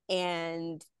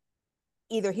 and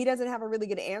either he doesn't have a really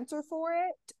good answer for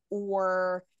it,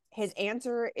 or his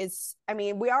answer is, I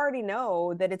mean, we already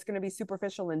know that it's going to be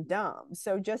superficial and dumb.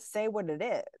 So just say what it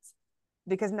is,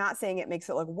 because not saying it makes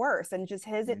it look worse. And just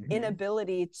his Mm-hmm.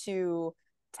 inability to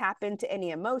tap into any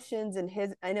emotions and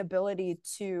his inability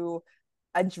to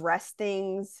address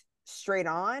things straight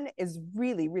on is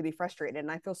really, really frustrating. And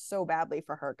I feel so badly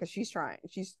for her because she's trying.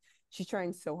 She's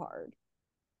trying so hard.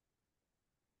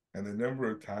 And the number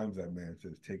of times that man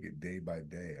says take it day by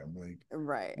day, I'm like,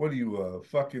 Right. what are you, a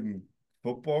fucking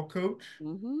football coach?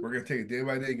 Mm-hmm. We're gonna take it day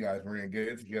by day, guys. We're gonna get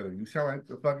it together. You sound like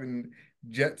the fucking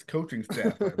Jets coaching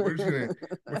staff. Like, we're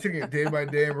taking it day by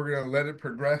day, and we're gonna let it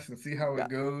progress and see how Yeah. it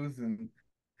goes, and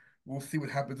we'll see what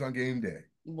happens on game day.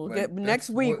 We'll Like, get next that's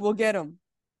week. what, We'll get him.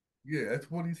 yeah,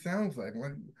 that's what he sounds like.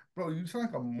 Like, bro, you sound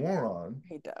like a moron,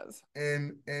 He does.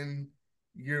 and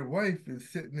your wife is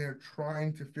sitting there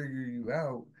trying to figure you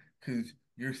out because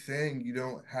you're saying you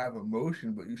don't have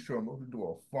emotion, but you show emotion to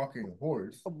a fucking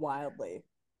horse, Wildly.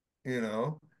 you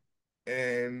know,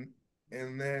 and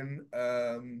then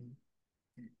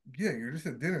yeah, you're just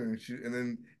at dinner and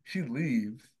then she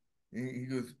leaves and he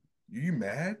goes, "You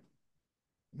mad?"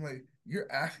 I'm like, "You're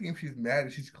asking if she's mad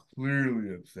and she's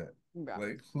clearly upset." Yeah.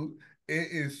 Like, it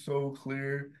is so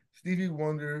clear. Stevie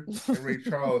Wonder and Ray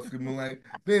Charles could be like,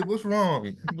 "Babe, what's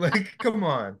wrong?" Like, come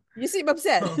on. You seem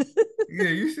upset. Yeah,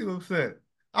 you seem upset.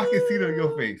 I can see it on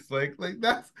your face. Like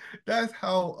that's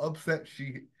how upset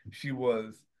she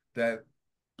was that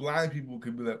blind people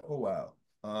could be like, oh wow,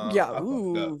 Yeah. I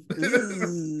fucked up. Ooh.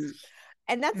 Ooh.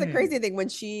 And that's the Hmm. crazy thing when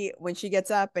she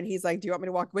gets up and he's like, "Do you want me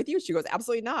to walk with you?" She goes,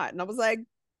 "Absolutely not." And I was like,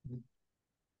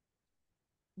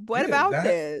 "What Yeah, about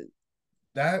this?"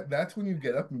 that's when you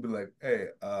get up and be like, hey,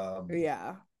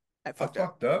 Yeah, I I fucked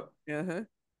up. fucked up. Uh-huh.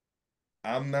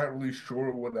 I'm not really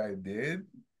sure what I did.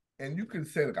 And you can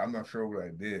say, like, I'm not sure what I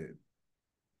did,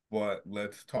 but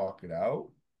let's talk it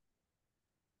out.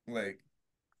 Like,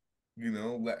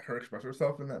 let her express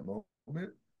herself in that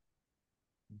moment.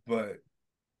 But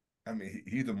I mean,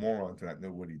 he's a moron to not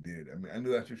know what he did. I mean, I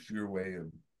know that's just your way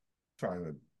of trying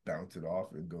to bounce it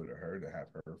off and go to her to have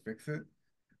her fix it.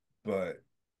 But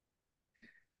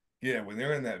yeah, when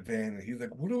they're in that van and he's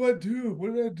like, "What do I do?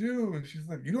 What did I do?" And she's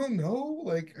like, "You don't know?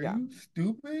 Like, are Yeah. you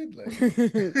stupid?" Like,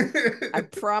 I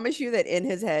promise you that in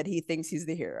his head he thinks he's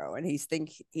the hero and he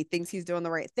thinks he's doing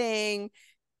the right thing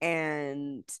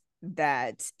and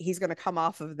that he's going to come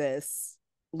off of this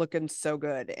looking so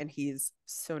good and he's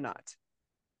so not.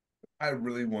 I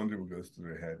really wonder what goes through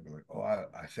their head. And like, oh,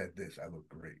 I said this. I look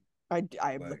great.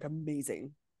 I look Like,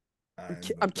 amazing. I'm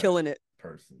the I'm best killing it.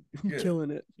 person. I'm Yeah.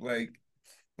 killing it.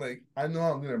 Like, I know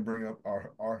I'm gonna bring up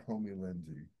our homie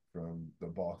Lindsay from the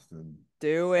Boston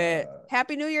Do it. uh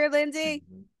Happy New Year, Lindsay.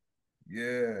 season.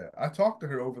 Yeah, I talked to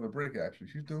her over the break. Actually,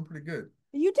 she's doing pretty good.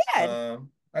 You did.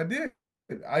 I did.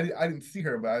 I didn't see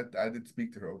her, but I did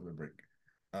speak to her over the break.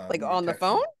 Like We were on the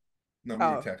phone? texting. No, we were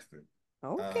Oh, texting.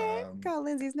 okay. Um, Got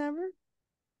Lindsay's number.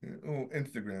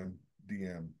 Instagram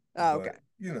DM, Oh, okay. but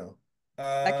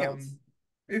That counts.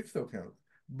 it still counts.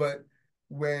 But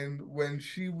when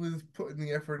she was putting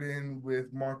the effort in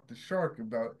with Mark the Shark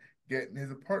about getting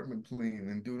his apartment clean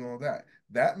and doing all that,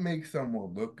 that makes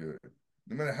someone look good.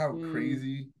 No matter how Mm,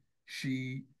 crazy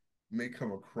she may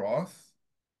come across,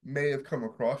 may have come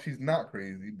across, she's not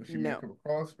crazy, but she may no. come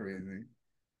across crazy.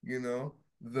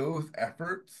 Those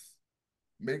efforts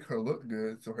make her look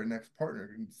good so her next partner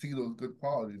can see those good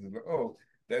qualities and go, oh,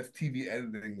 that's TV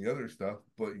editing the other stuff,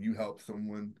 but you help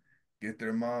someone get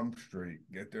their mom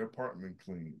straight, get their apartment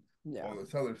clean, Yeah. all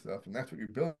this other stuff, and that's what you're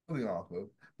building off of.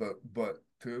 But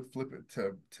to flip it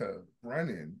to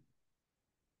Brennan,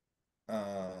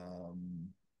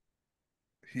 um,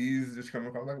 he's just coming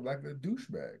across like a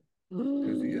douchebag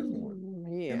because he is one,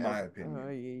 in Yeah. my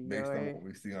opinion, based on I, what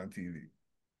we see on TV.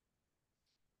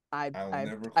 I, I will I,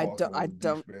 never I call don't, I someone a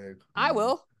don't, douchebag I who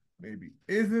will. maybe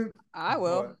isn't, I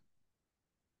will. but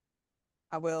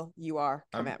I will. You are.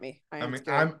 Come I'm at me. I I am mean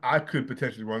scared. I could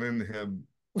potentially run into him.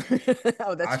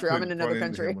 Oh, that's I true. I'm in could run another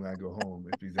into him country. when I go home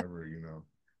if he's ever,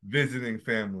 visiting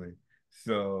family.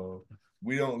 So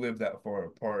we don't live that far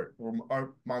apart.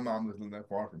 My mom doesn't live that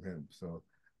far from him. So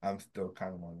I'm still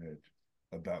kind of on edge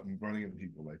about running into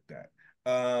people like that.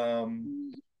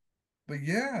 But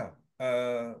yeah,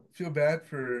 feel bad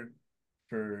for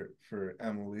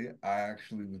Emily. I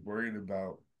actually was worried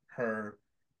about her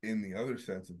in the other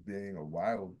sense of being a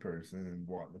wild person and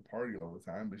wanting to party all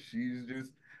the time, but she's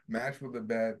just matched with a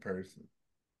bad person.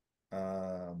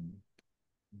 Um,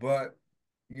 but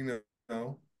you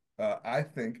I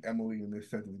think Emily in this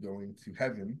sense is going to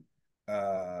heaven.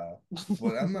 Uh,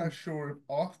 but I'm not sure if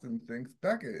Austin thinks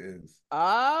Becca is.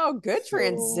 Oh, good So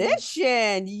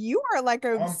transition. You are like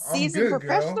a I'm seasoned good,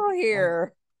 girl. professional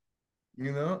here.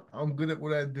 I'm good at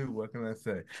what I do. What can I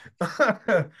say?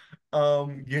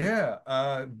 Yeah,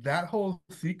 that whole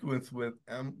sequence with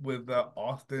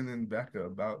Austin and Becca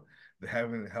about the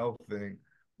heaven and hell thing,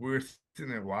 we're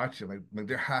sitting there watching, like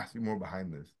there has to be more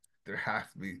behind this. There has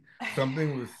to be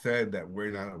something was said that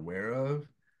we're not aware of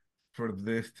for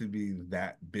this to be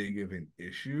that big of an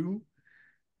issue.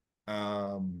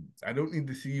 I don't need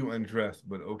to see you undressed,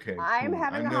 but okay, I'm cool.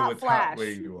 I having a know hot it's hot where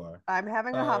flash. you are. I'm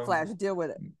having a hot Um, flash. Deal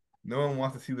with it. no one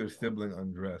wants to see their sibling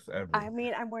undressed I ever.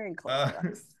 mean, I'm wearing clothes, Uh,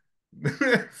 relax.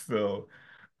 so,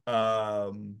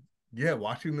 um, yeah,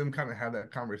 watching them kind of have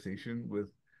that conversation with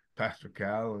Pastor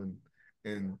Cal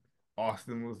and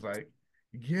Austin was like,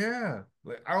 yeah,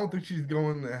 like I don't think she's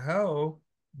going to hell,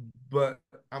 but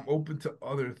I'm open to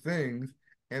other things.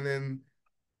 And then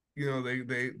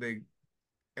they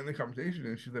end the conversation,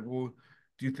 and she's like, well.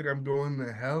 Do you think I'm going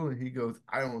to hell? And he goes,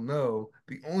 I don't know.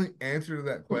 The only answer to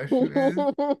that question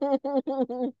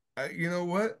is you know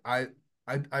what? I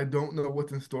don't know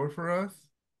what's in store for us,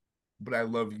 but I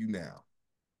love you now,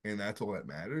 and that's all that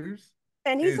matters.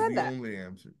 And he Is said the that. only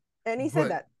answer. And he said But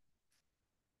that.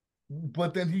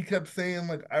 but then he kept saying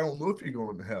like, I don't know if you're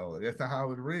going to hell. Like, that's not how I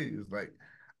was raised. Like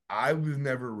I was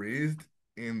never raised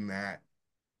in that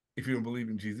if you don't believe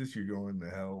in Jesus, you're going to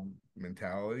hell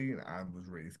mentality. And I was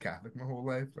raised Catholic my whole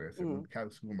life. Like I said, Mm-hmm. went to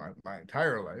Catholic school my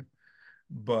entire life.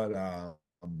 But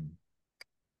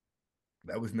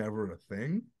that was never a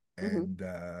thing. Mm-hmm.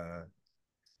 And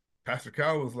Pastor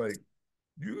Cal was like,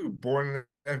 you were born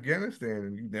in Afghanistan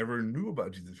and you never knew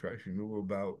about Jesus Christ. You knew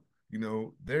about,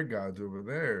 their gods over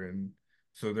there. And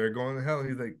so they're going to hell.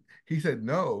 And he said,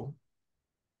 no.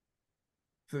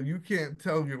 So you can't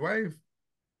tell your wife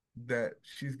that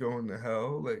she's going to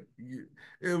hell.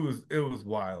 It was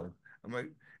wild. I'm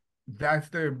like, that's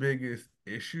their biggest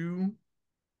issue.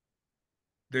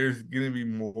 There's gonna be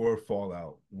more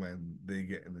fallout when they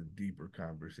get in a deeper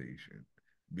conversation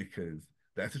because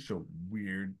that's such a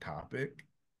weird topic.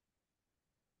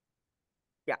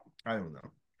 Yeah. I don't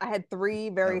know. I had three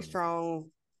I very don't know. strong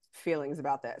feelings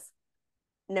about this.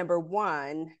 Number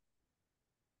one,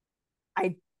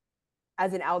 I,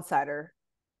 as an outsider,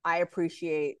 I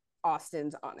appreciate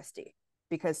Austin's honesty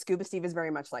because Scuba Steve is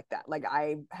very much like that. Like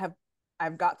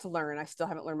I've got to learn. I still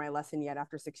haven't learned my lesson yet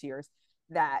after 6 years.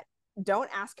 That don't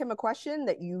ask him a question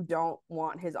that you don't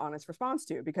want his honest response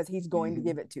to because he's going to Mm-hmm.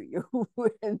 give it to you.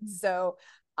 And so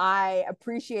I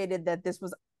appreciated that this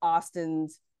was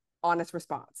Austin's honest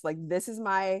response. Like this is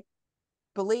my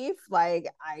belief. Like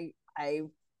I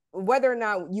whether or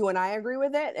not you and I agree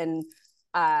with it, and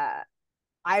uh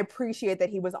I appreciate that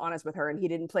he was honest with her and he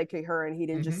didn't placate her and he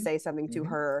didn't just Mm-hmm. say something to Mm-hmm.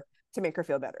 her to make her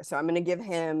feel better. So I'm going to give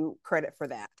him credit for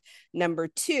that. Number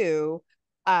two,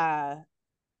 uh,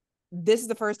 this is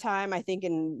the first time I think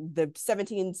in the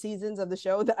 17 seasons of the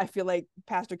show that I feel like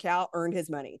Pastor Cal earned his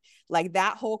money. Like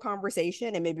that whole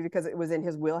conversation, and maybe because it was in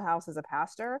his wheelhouse as a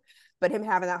pastor, but him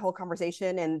having that whole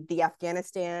conversation and the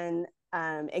Afghanistan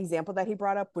example that he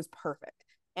brought up was perfect.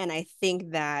 And I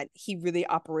think that he really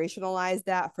operationalized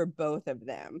that for both of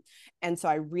them. And so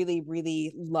I really,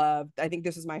 really loved, I think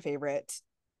this is my favorite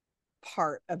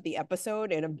part of the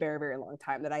episode in a very, very long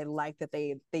time, that I like that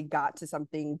they got to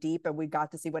something deep and we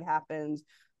got to see what happens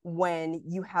when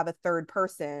you have a third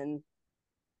person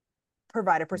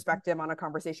provide a perspective on a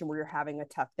conversation where you're having a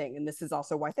tough thing. And this is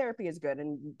also why therapy is good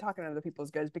and talking to other people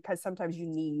is good, is because sometimes you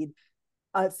need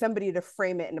somebody to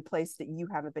frame it in a place that you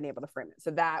haven't been able to frame it.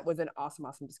 So that was an awesome,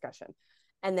 awesome discussion.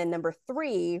 And then number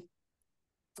three,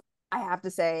 I have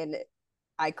to say, and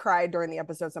I cried during the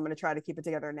episode, so I'm going to try to keep it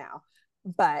together now.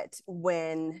 But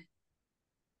when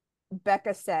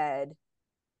Becca said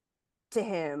to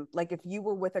him, like, if you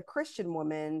were with a Christian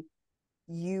woman,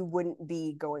 you wouldn't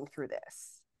be going through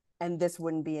this. And this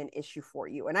wouldn't be an issue for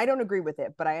you. And I don't agree with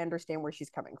it, but I understand where she's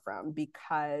coming from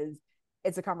because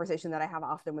it's a conversation that I have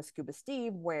often with Scuba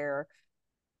Steve where,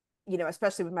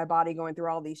 especially with my body going through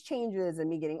all these changes and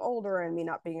me getting older and me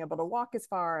not being able to walk as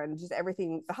far and just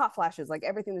everything, the hot flashes, like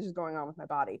everything that's just going on with my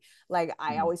body. Like,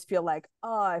 I Mm-hmm. always feel like,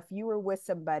 oh, if you were with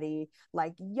somebody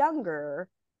like younger,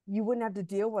 you wouldn't have to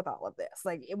deal with all of this.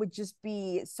 Like, it would just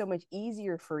be so much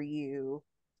easier for you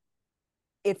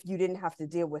if you didn't have to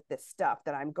deal with this stuff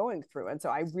that I'm going through. And so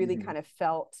I really Mm-hmm. kind of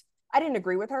felt, I didn't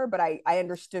agree with her, but I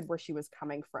understood where she was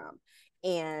coming from.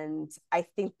 And I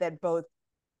think that both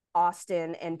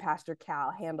Austin and Pastor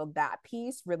Cal handled that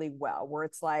piece really well, where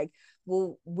it's like,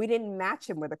 well, we didn't match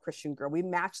him with a Christian girl. We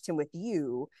matched him with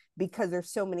you because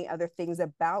there's so many other things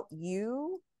about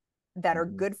you that are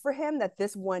Mm-hmm. good for him that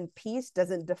this one piece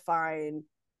doesn't define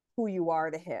who you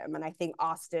are to him. And I think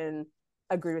Austin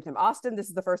agreed with him. Austin, this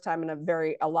is the first time in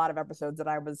a lot of episodes that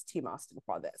I was Team Austin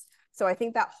for this. So I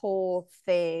think that whole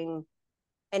thing,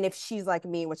 and if she's like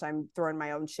me, which I'm throwing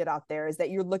my own shit out there, is that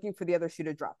you're looking for the other shoe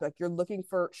to drop. Like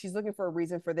she's looking for a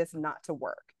reason for this not to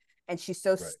work. And she's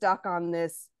so Right. stuck on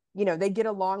this, they get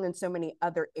along in so many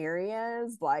other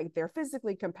areas, like they're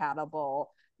physically compatible.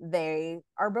 They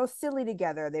are both silly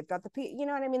together. They've got you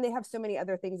know what I mean? They have so many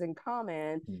other things in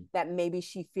common Mm-hmm. that maybe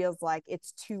she feels like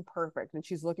it's too perfect. And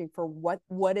she's looking for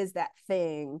what is that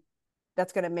thing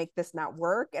that's going to make this not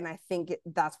work. And I think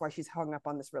that's why she's hung up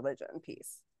on this religion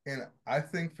piece. And I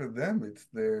think for them, it's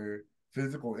their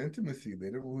physical intimacy. They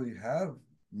don't really have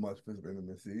much physical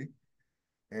intimacy.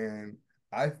 And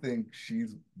I think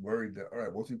she's worried that, all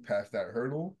right, once you pass that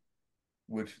hurdle,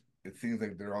 which it seems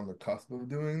like they're on the cusp of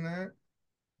doing that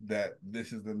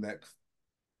this is the next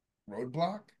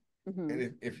roadblock. Mm-hmm.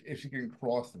 And if she can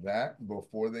cross that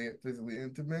before they get physically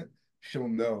intimate, she'll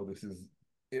know this is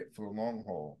it for the long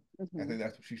haul. I Mm-hmm. think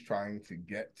that's what she's trying to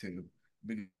get to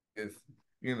because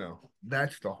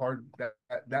that's the hard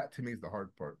that to me is the hard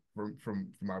part from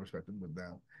my perspective with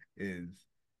them is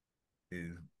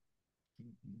is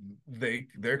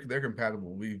they're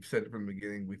compatible. We've said it from the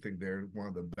beginning. We think they're one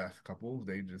of the best couples.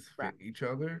 They just Right. fit each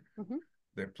other. Mm-hmm.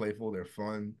 They're playful. They're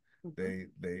fun. Mm-hmm.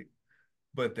 They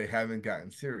but they haven't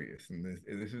gotten serious. And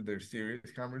this is their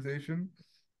serious conversation.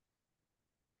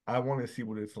 I want to see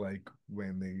what it's like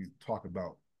when they talk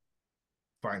about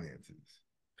finances,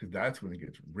 because that's when it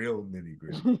gets real nitty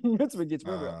gritty. That's what gets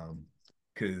real.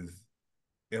 Because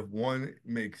if one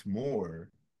makes more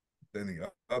than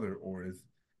the other, or is,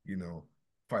 you know,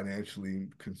 financially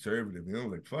conservative,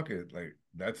 like fuck it, like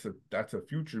that's a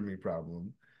future me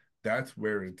problem. That's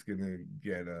where it's gonna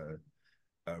get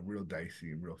real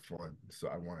dicey and real fun. So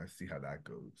I want to see how that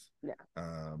goes. Yeah.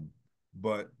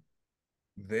 But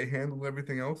they handled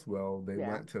everything else well. They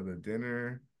Yeah. went to the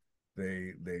dinner.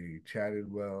 They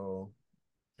chatted well.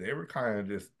 They were kind of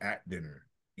just at dinner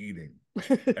eating.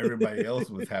 Everybody else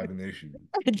was having issues.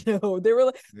 I know they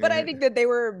were, but I Yeah. think that they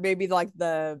were maybe like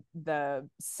the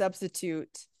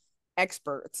substitute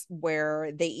experts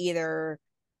where they either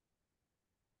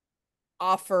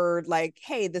offered like,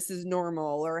 hey, this is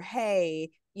normal, or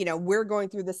hey, we're going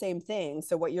through the same thing,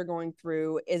 so what you're going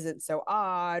through isn't so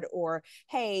odd, or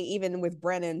hey, even with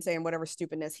Brennan saying whatever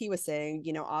stupidness he was saying,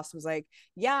 Austin was like,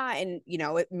 yeah, and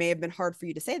it may have been hard for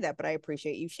you to say that, but I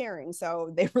appreciate you sharing. So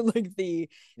they were like the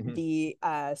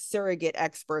surrogate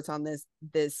experts on this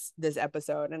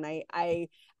episode. And I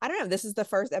don't know, this is the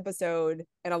first episode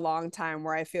in a long time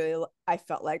where I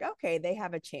felt like, okay, they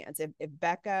have a chance. If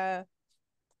Becca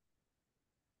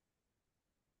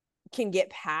can get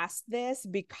past this,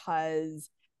 because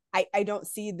I don't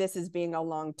see this as being a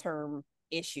long-term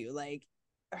issue. Like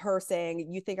her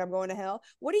saying, you think I'm going to hell?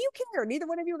 What do you care? Neither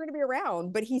one of you are going to be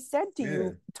around. But he said to Yeah.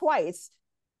 you twice,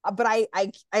 but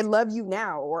I love you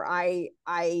now, or I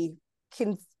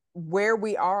can, where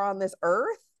we are on this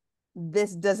earth,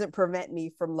 this doesn't prevent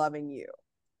me from loving you.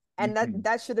 And Mm-hmm.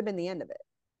 that should have been the end of it.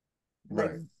 Like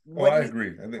Right. Oh, what I he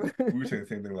agree. I think we were saying the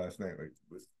same thing last night. Like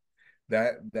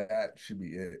that should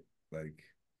be it. Like,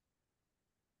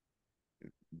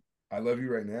 I love you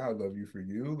right now. I love you for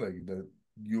you. Like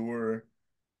your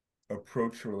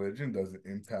approach to religion doesn't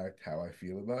impact how I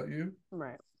feel about you.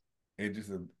 right. It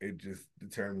just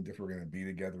determines if we're gonna be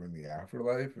together in the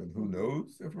afterlife, and who Mm-hmm.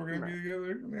 knows if we're gonna be Right.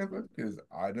 together in the afterlife, because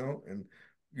I don't. And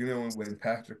when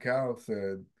Pastor Cal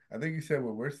said, I think he said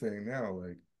what we're saying now,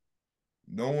 like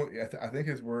no one. I think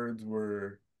his words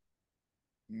were,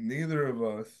 neither of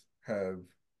us have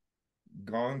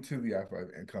gone to the afterlife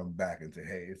and come back and say,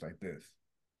 hey, it's like this.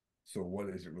 So what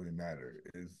does it really matter?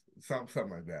 Is something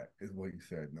like that is what he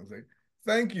said. And I was like,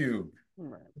 thank you.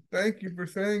 Right. Thank you for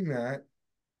saying that,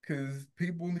 because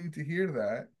people need to hear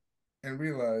that and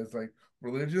realize like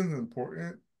religion is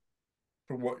important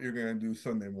for what you're gonna do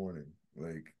Sunday morning.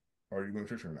 Like, are you going to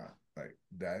church or not? Like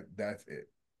that's it.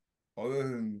 Other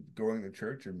than going to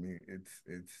church, I mean,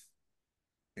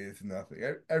 it's nothing.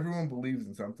 Everyone believes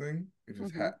in something. It's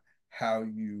just Mm-hmm. how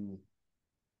you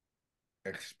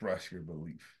express your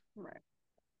belief. Right.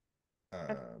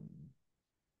 Um,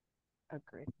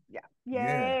 Agreed. Yeah.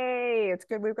 yeah. Yay. It's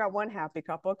good we've got one happy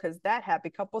couple, because that happy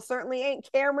couple certainly ain't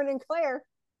Cameron and Claire.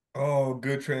 Oh,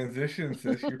 good transition,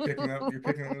 sis. You're picking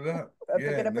it up. I'm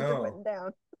Yeah, picking up what you're no. putting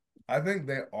down. I think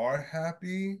they are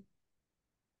happy.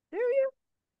 Do you?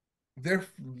 They're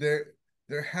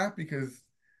they're happy because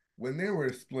when they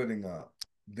were splitting up,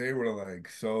 they were like,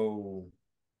 so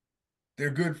they're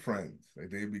good friends. Like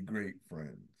they'd be great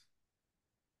friends.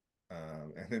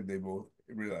 I think they both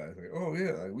realized like, oh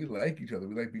yeah, like we like each other.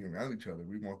 We like being around each other.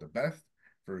 We want the best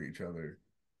for each other.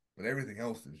 But everything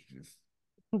else is just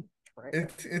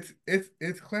Trash.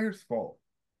 it's Claire's fault.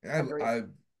 And Agreed.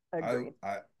 Agreed.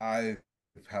 I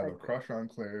have a Agreed. crush on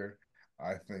Claire.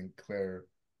 I think Claire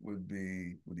would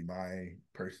be my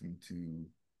person to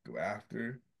go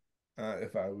after,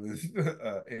 if I was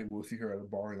able to see her at a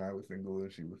bar and I was single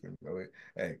and she was single. Like,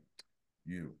 hey,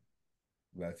 you,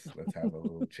 let's have a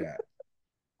little chat.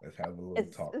 Let's have a little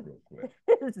Is, talk real quick.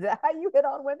 is that how you hit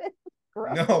on women?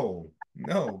 Gross. No,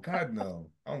 no, God, no.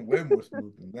 I'm way more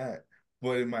smooth than that.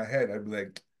 But in my head, I'd be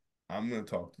like, I'm gonna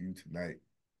talk to you tonight,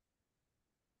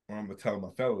 or I'm gonna tell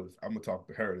my fellas, I'm gonna talk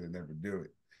to her and never do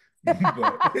it.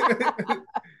 But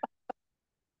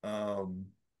um,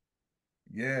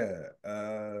 yeah,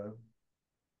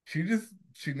 she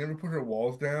never put her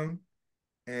walls down,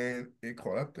 and it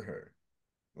caught up to her.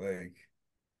 Like,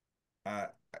 I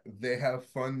they have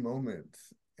fun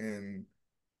moments, and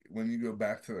when you go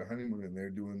back to the honeymoon and they're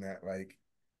doing that like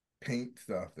paint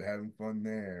stuff, they're having fun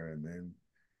there, and then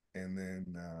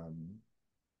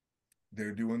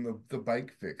they're doing the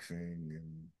bike fixing,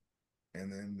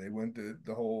 and then they went to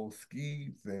the whole ski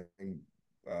thing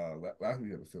last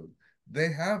week episode.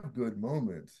 They have good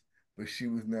moments, but she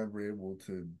was never able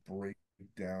to break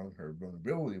down her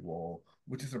vulnerability wall,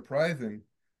 which is surprising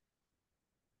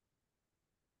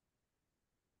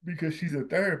because she's a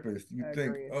therapist. You think,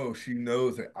 Agreed. oh, she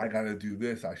knows that I gotta do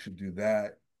this, I should do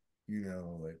that.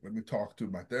 Like let me talk to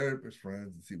my therapist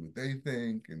friends and see what they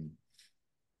think. And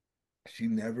she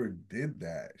never did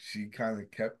that. She kind of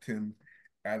kept him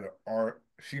at an art.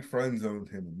 She friend zoned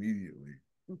him immediately,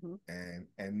 Mm-hmm.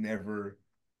 and never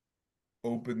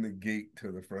opened the gate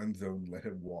to the friend zone, let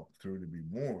him walk through to be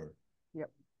more. Yep.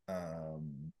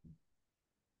 Um,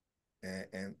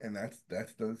 and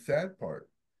that's the sad part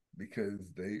because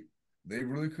they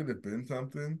really could have been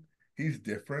something. He's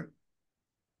different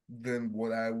than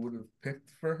what I would have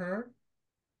picked for her.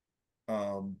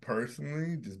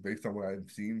 Personally, just based on what I've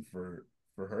seen for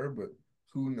her, but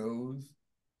who knows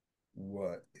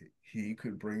what he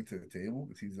could bring to the table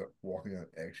because he's walking on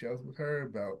eggshells with her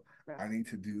about Yeah. I need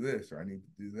to do this or I need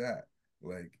to do that.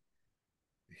 Like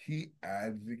he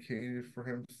advocated for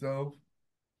himself,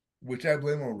 which I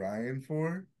blame Orion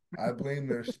for. I blame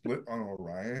their split on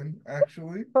Orion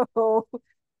actually, Oh.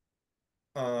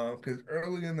 because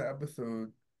early in the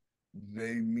episode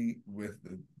they meet with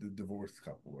the divorced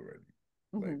couple already,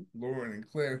 like Mm-hmm. Lauren and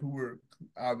Claire, who were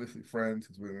obviously friends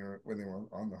because when they were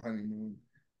on the honeymoon,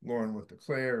 Lauren went to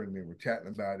Claire and they were chatting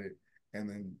about it, and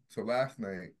then so last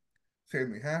night,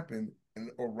 same thing happened, and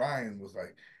Orion was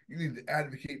like, "You need to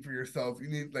advocate for yourself. You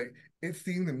need like." It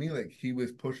seemed to me like he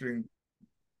was pushing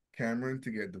Cameron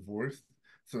to get divorced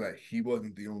so that he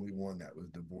wasn't the only one that was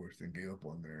divorced and gave up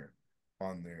on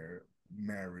their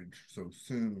marriage so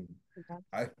soon. Okay.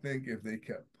 I think if they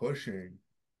kept pushing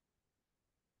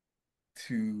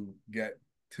to get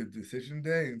to decision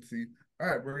day and see, all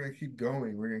right, we're gonna keep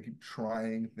going, we're gonna keep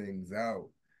trying things out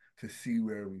to see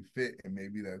where we fit, and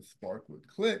maybe that spark would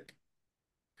click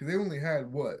because they only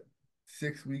had what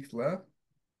 6 weeks left.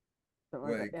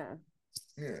 Something like that. Like,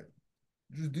 Yeah. yeah,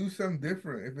 just do something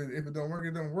different. If it don't work,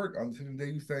 it don't work. On decision day,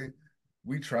 you say,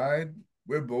 we tried,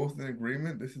 we're both in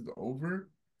agreement, this is over.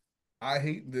 I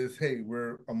hate this. Hey,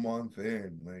 we're a month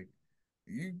in. Like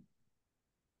you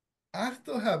I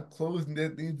still have clothes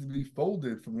that needs to be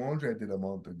folded from laundry I did a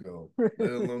month ago,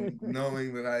 let alone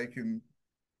knowing that I can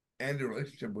end a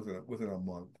relationship within a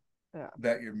month Yeah.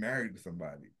 that you're married to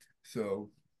somebody. So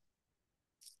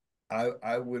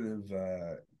I would have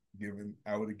given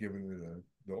it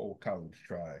the old college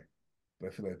try, but I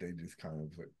feel like they just kind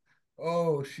of like,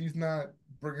 oh, she's not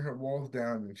bringing her walls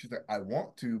down, and she's like, I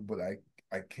want to, but I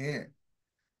can't.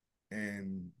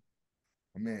 And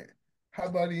man, hi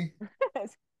buddy.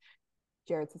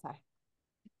 Jared says hi.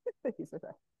 He says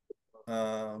hi.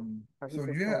 Or he So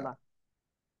says yeah. hola.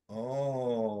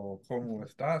 Oh, ¿cómo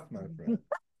estás, my Como friend?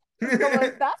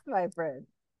 estás, my friend?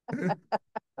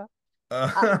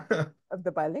 Uh, of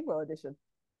the bilingual edition.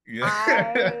 Yeah.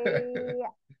 I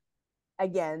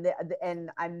again, and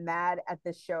I'm mad at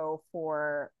the show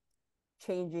for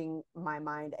changing my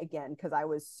mind again because I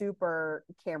was super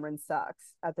Cameron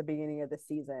sucks at the beginning of the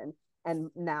season, and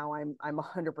now I'm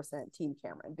 100% Team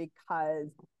Cameron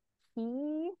because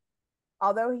he,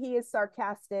 although he is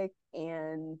sarcastic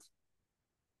and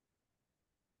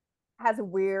has a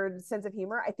weird sense of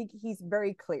humor, I think he's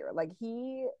very clear. Like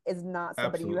he is not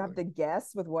somebody you have Absolutely. to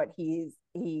guess with what he's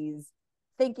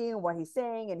thinking and what he's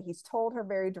saying, and he's told her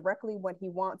very directly what he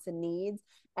wants and needs.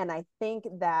 And I think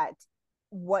that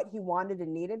what he wanted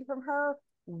and needed from her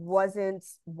wasn't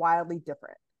wildly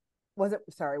different.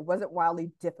 Wasn't wildly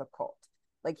difficult.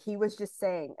 Like he was just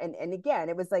saying, and again,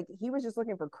 it was like he was just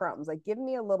looking for crumbs. Like, give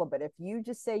me a little bit. If you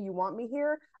just say you want me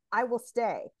here, I will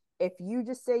stay. If you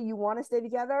just say you want to stay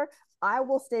together, I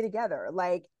will stay together.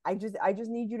 Like I just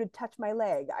need you to touch my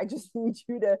leg. I just need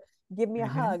you to give me a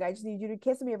Hmm. hug. I just need you to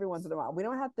kiss me every once in a while. We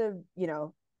don't have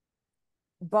to,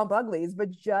 bump uglies, but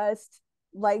just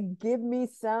like give me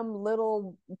some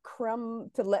little crumb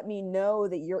to let me know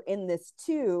that you're in this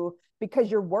too,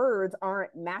 because your words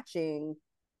aren't matching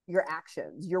your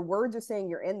actions. Your words are saying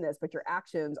you're in this, but your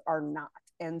actions are not.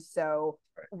 And so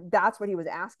that's what he was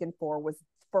asking for, was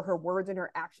for her words and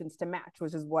her actions to match,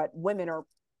 which is what women are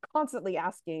constantly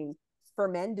asking for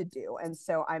men to do. And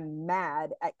so I'm mad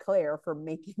at Claire for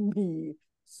making me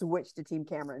switch to Team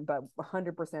Cameron, but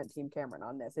 100% Team Cameron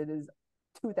on this. It is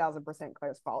 2000%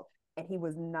 Claire's fault. And he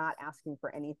was not asking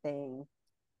for anything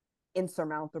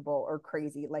insurmountable or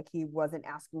crazy. Like he wasn't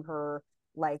asking her,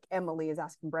 like Emily is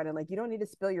asking Brennan, like, you don't need to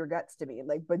spill your guts to me,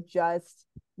 like, but just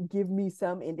give me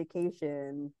some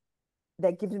indication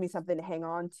that gives me something to hang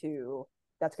on to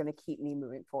that's going to keep me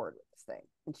moving forward with this thing.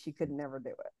 And she could never do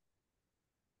it.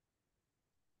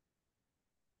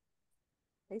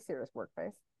 Hey, serious work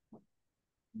face.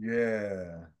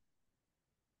 Yeah.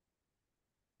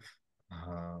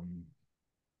 Um,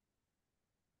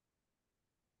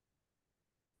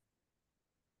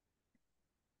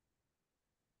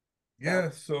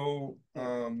 Yeah, so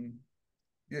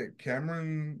yeah,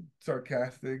 Cameron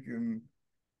sarcastic and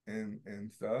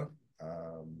stuff.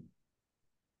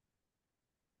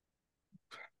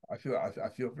 I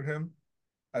feel for him.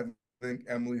 I think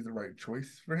Emily's the right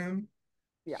choice for him.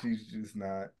 Yeah. She's just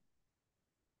not.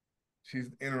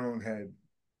 She's in her own head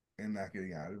and not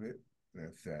getting out of it.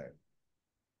 That's sad.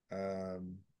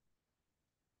 Um,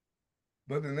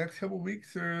 but the next couple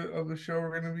weeks of the show are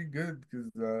going to be good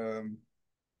because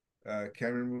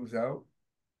Cameron moves out.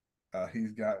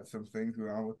 He's got some things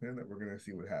going on with him that we're going to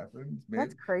see what happens.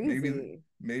 That's crazy.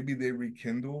 Maybe they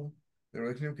rekindle the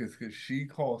relationship because she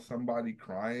calls somebody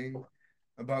crying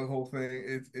about the whole thing.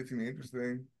 It's gonna be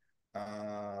interesting.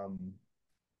 Um,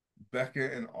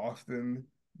 Becca and Austin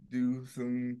do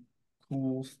some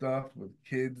cool stuff with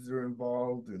kids are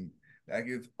involved, and that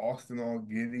gets Austin all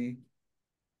giddy.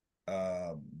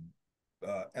 Um,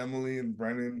 Emily and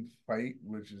Brennan fight,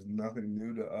 which is nothing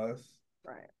new to us.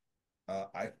 Right.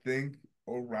 I think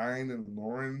Orion and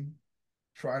Lauren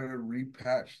try to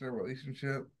repatch their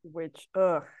relationship. Which,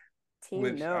 team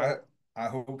Which no. I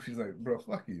hope she's like, bro,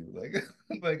 fuck you. Like,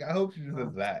 like I hope she just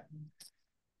does that.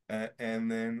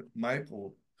 And then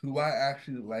Michael, who I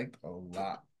actually liked a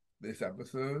lot this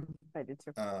episode. I did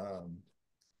too.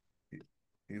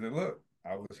 He's like, look,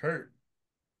 I was hurt.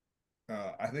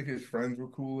 I think his friends were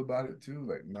cool about it too.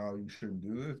 Like, no, you shouldn't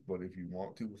do this, but if you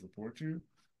want to, we'll support you.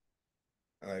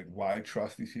 Like, why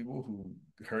trust these people who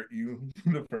hurt you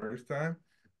the first time?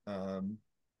 They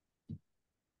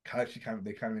kind of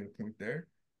made a point there.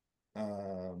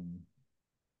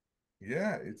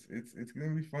 Yeah, it's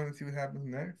gonna be fun to see what happens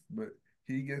next. But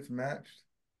he gets matched,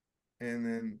 and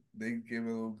then they give a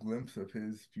little glimpse of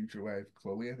his future wife,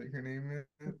 Chloe, I think her name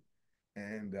is,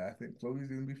 and I think Chloe's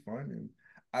gonna be fun. And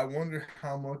I wonder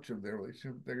how much of their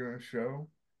relationship they're gonna show.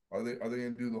 Are they gonna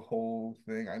do the whole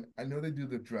thing? I know they do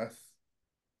the dress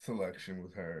selection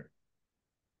with her,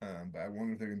 but I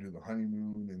wonder if they're gonna do the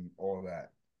honeymoon and all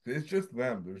that. It's just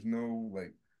them. There's no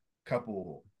like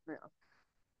couple. Yeah.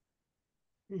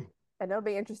 And it'll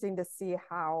be interesting to see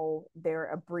how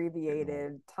their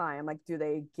abbreviated time, like, do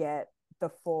they get the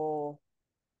full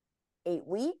 8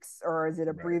 weeks or is it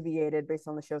abbreviated based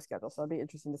on the show schedule? So it'll be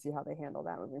interesting to see how they handle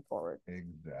that moving forward.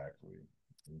 Exactly.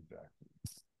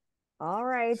 All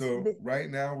right. So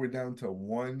right now we're down to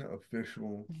one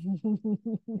official.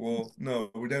 Well,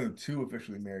 no, we're down to two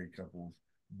officially married couples,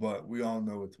 but we all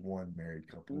know it's one married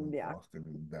couple in Austin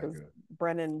and Becca.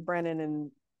 Brennan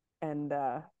and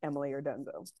Emily are done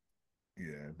though.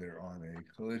 Yeah, they're on a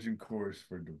collision course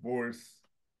for divorce.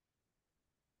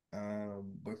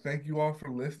 But thank you all for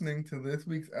listening to this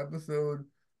week's episode.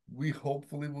 We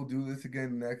hopefully will do this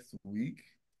again next week.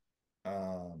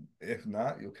 If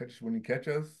not, you'll catch us when you catch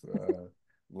us.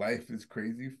 Life is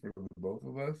crazy for both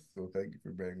of us, so thank you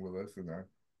for bearing with us in our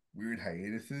weird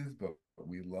hiatuses. But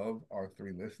we love our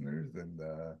three listeners, and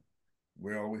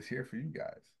we're always here for you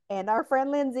guys. And our friend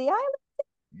Lindsay. Hi, Lindsay.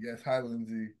 Yes, hi,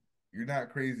 Lindsay. You're not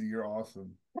crazy. You're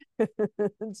awesome.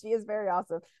 She is very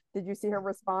awesome. Did you see her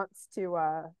response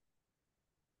to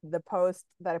the post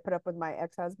that I put up with my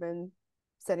ex-husband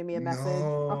sending me a message?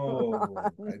 No,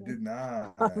 I did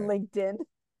not. On LinkedIn.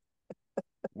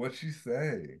 What'd she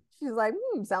say? She's like,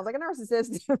 sounds like a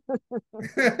narcissist.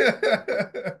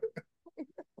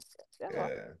 Yeah.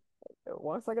 It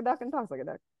walks like a duck and talks like a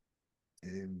duck.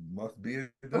 It must be a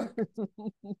duck. All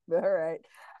right.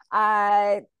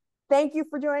 Thank you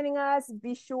for joining us.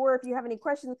 Be sure if you have any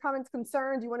questions, comments,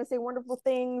 concerns, you want to say wonderful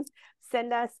things,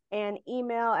 send us an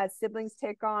email at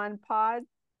siblingstakeonpod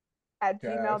at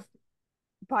gmail.com.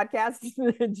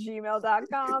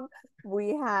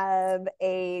 We have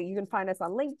you can find us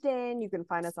on LinkedIn, you can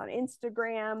find us on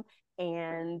Instagram,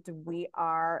 and we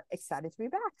are excited to be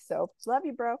back. So love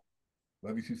you, bro.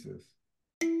 Love you too, sis.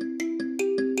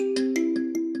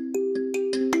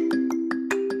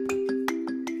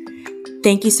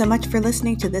 Thank you so much for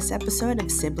listening to this episode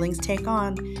of Siblings Take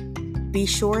On. Be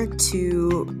sure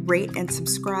to rate and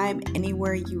subscribe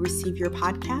anywhere you receive your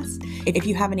podcasts. If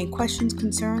you have any questions,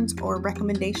 concerns, or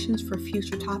recommendations for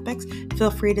future topics,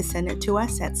 feel free to send it to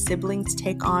us at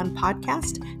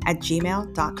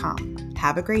siblingstakeonpodcast@gmail.com.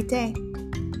 Have a great day.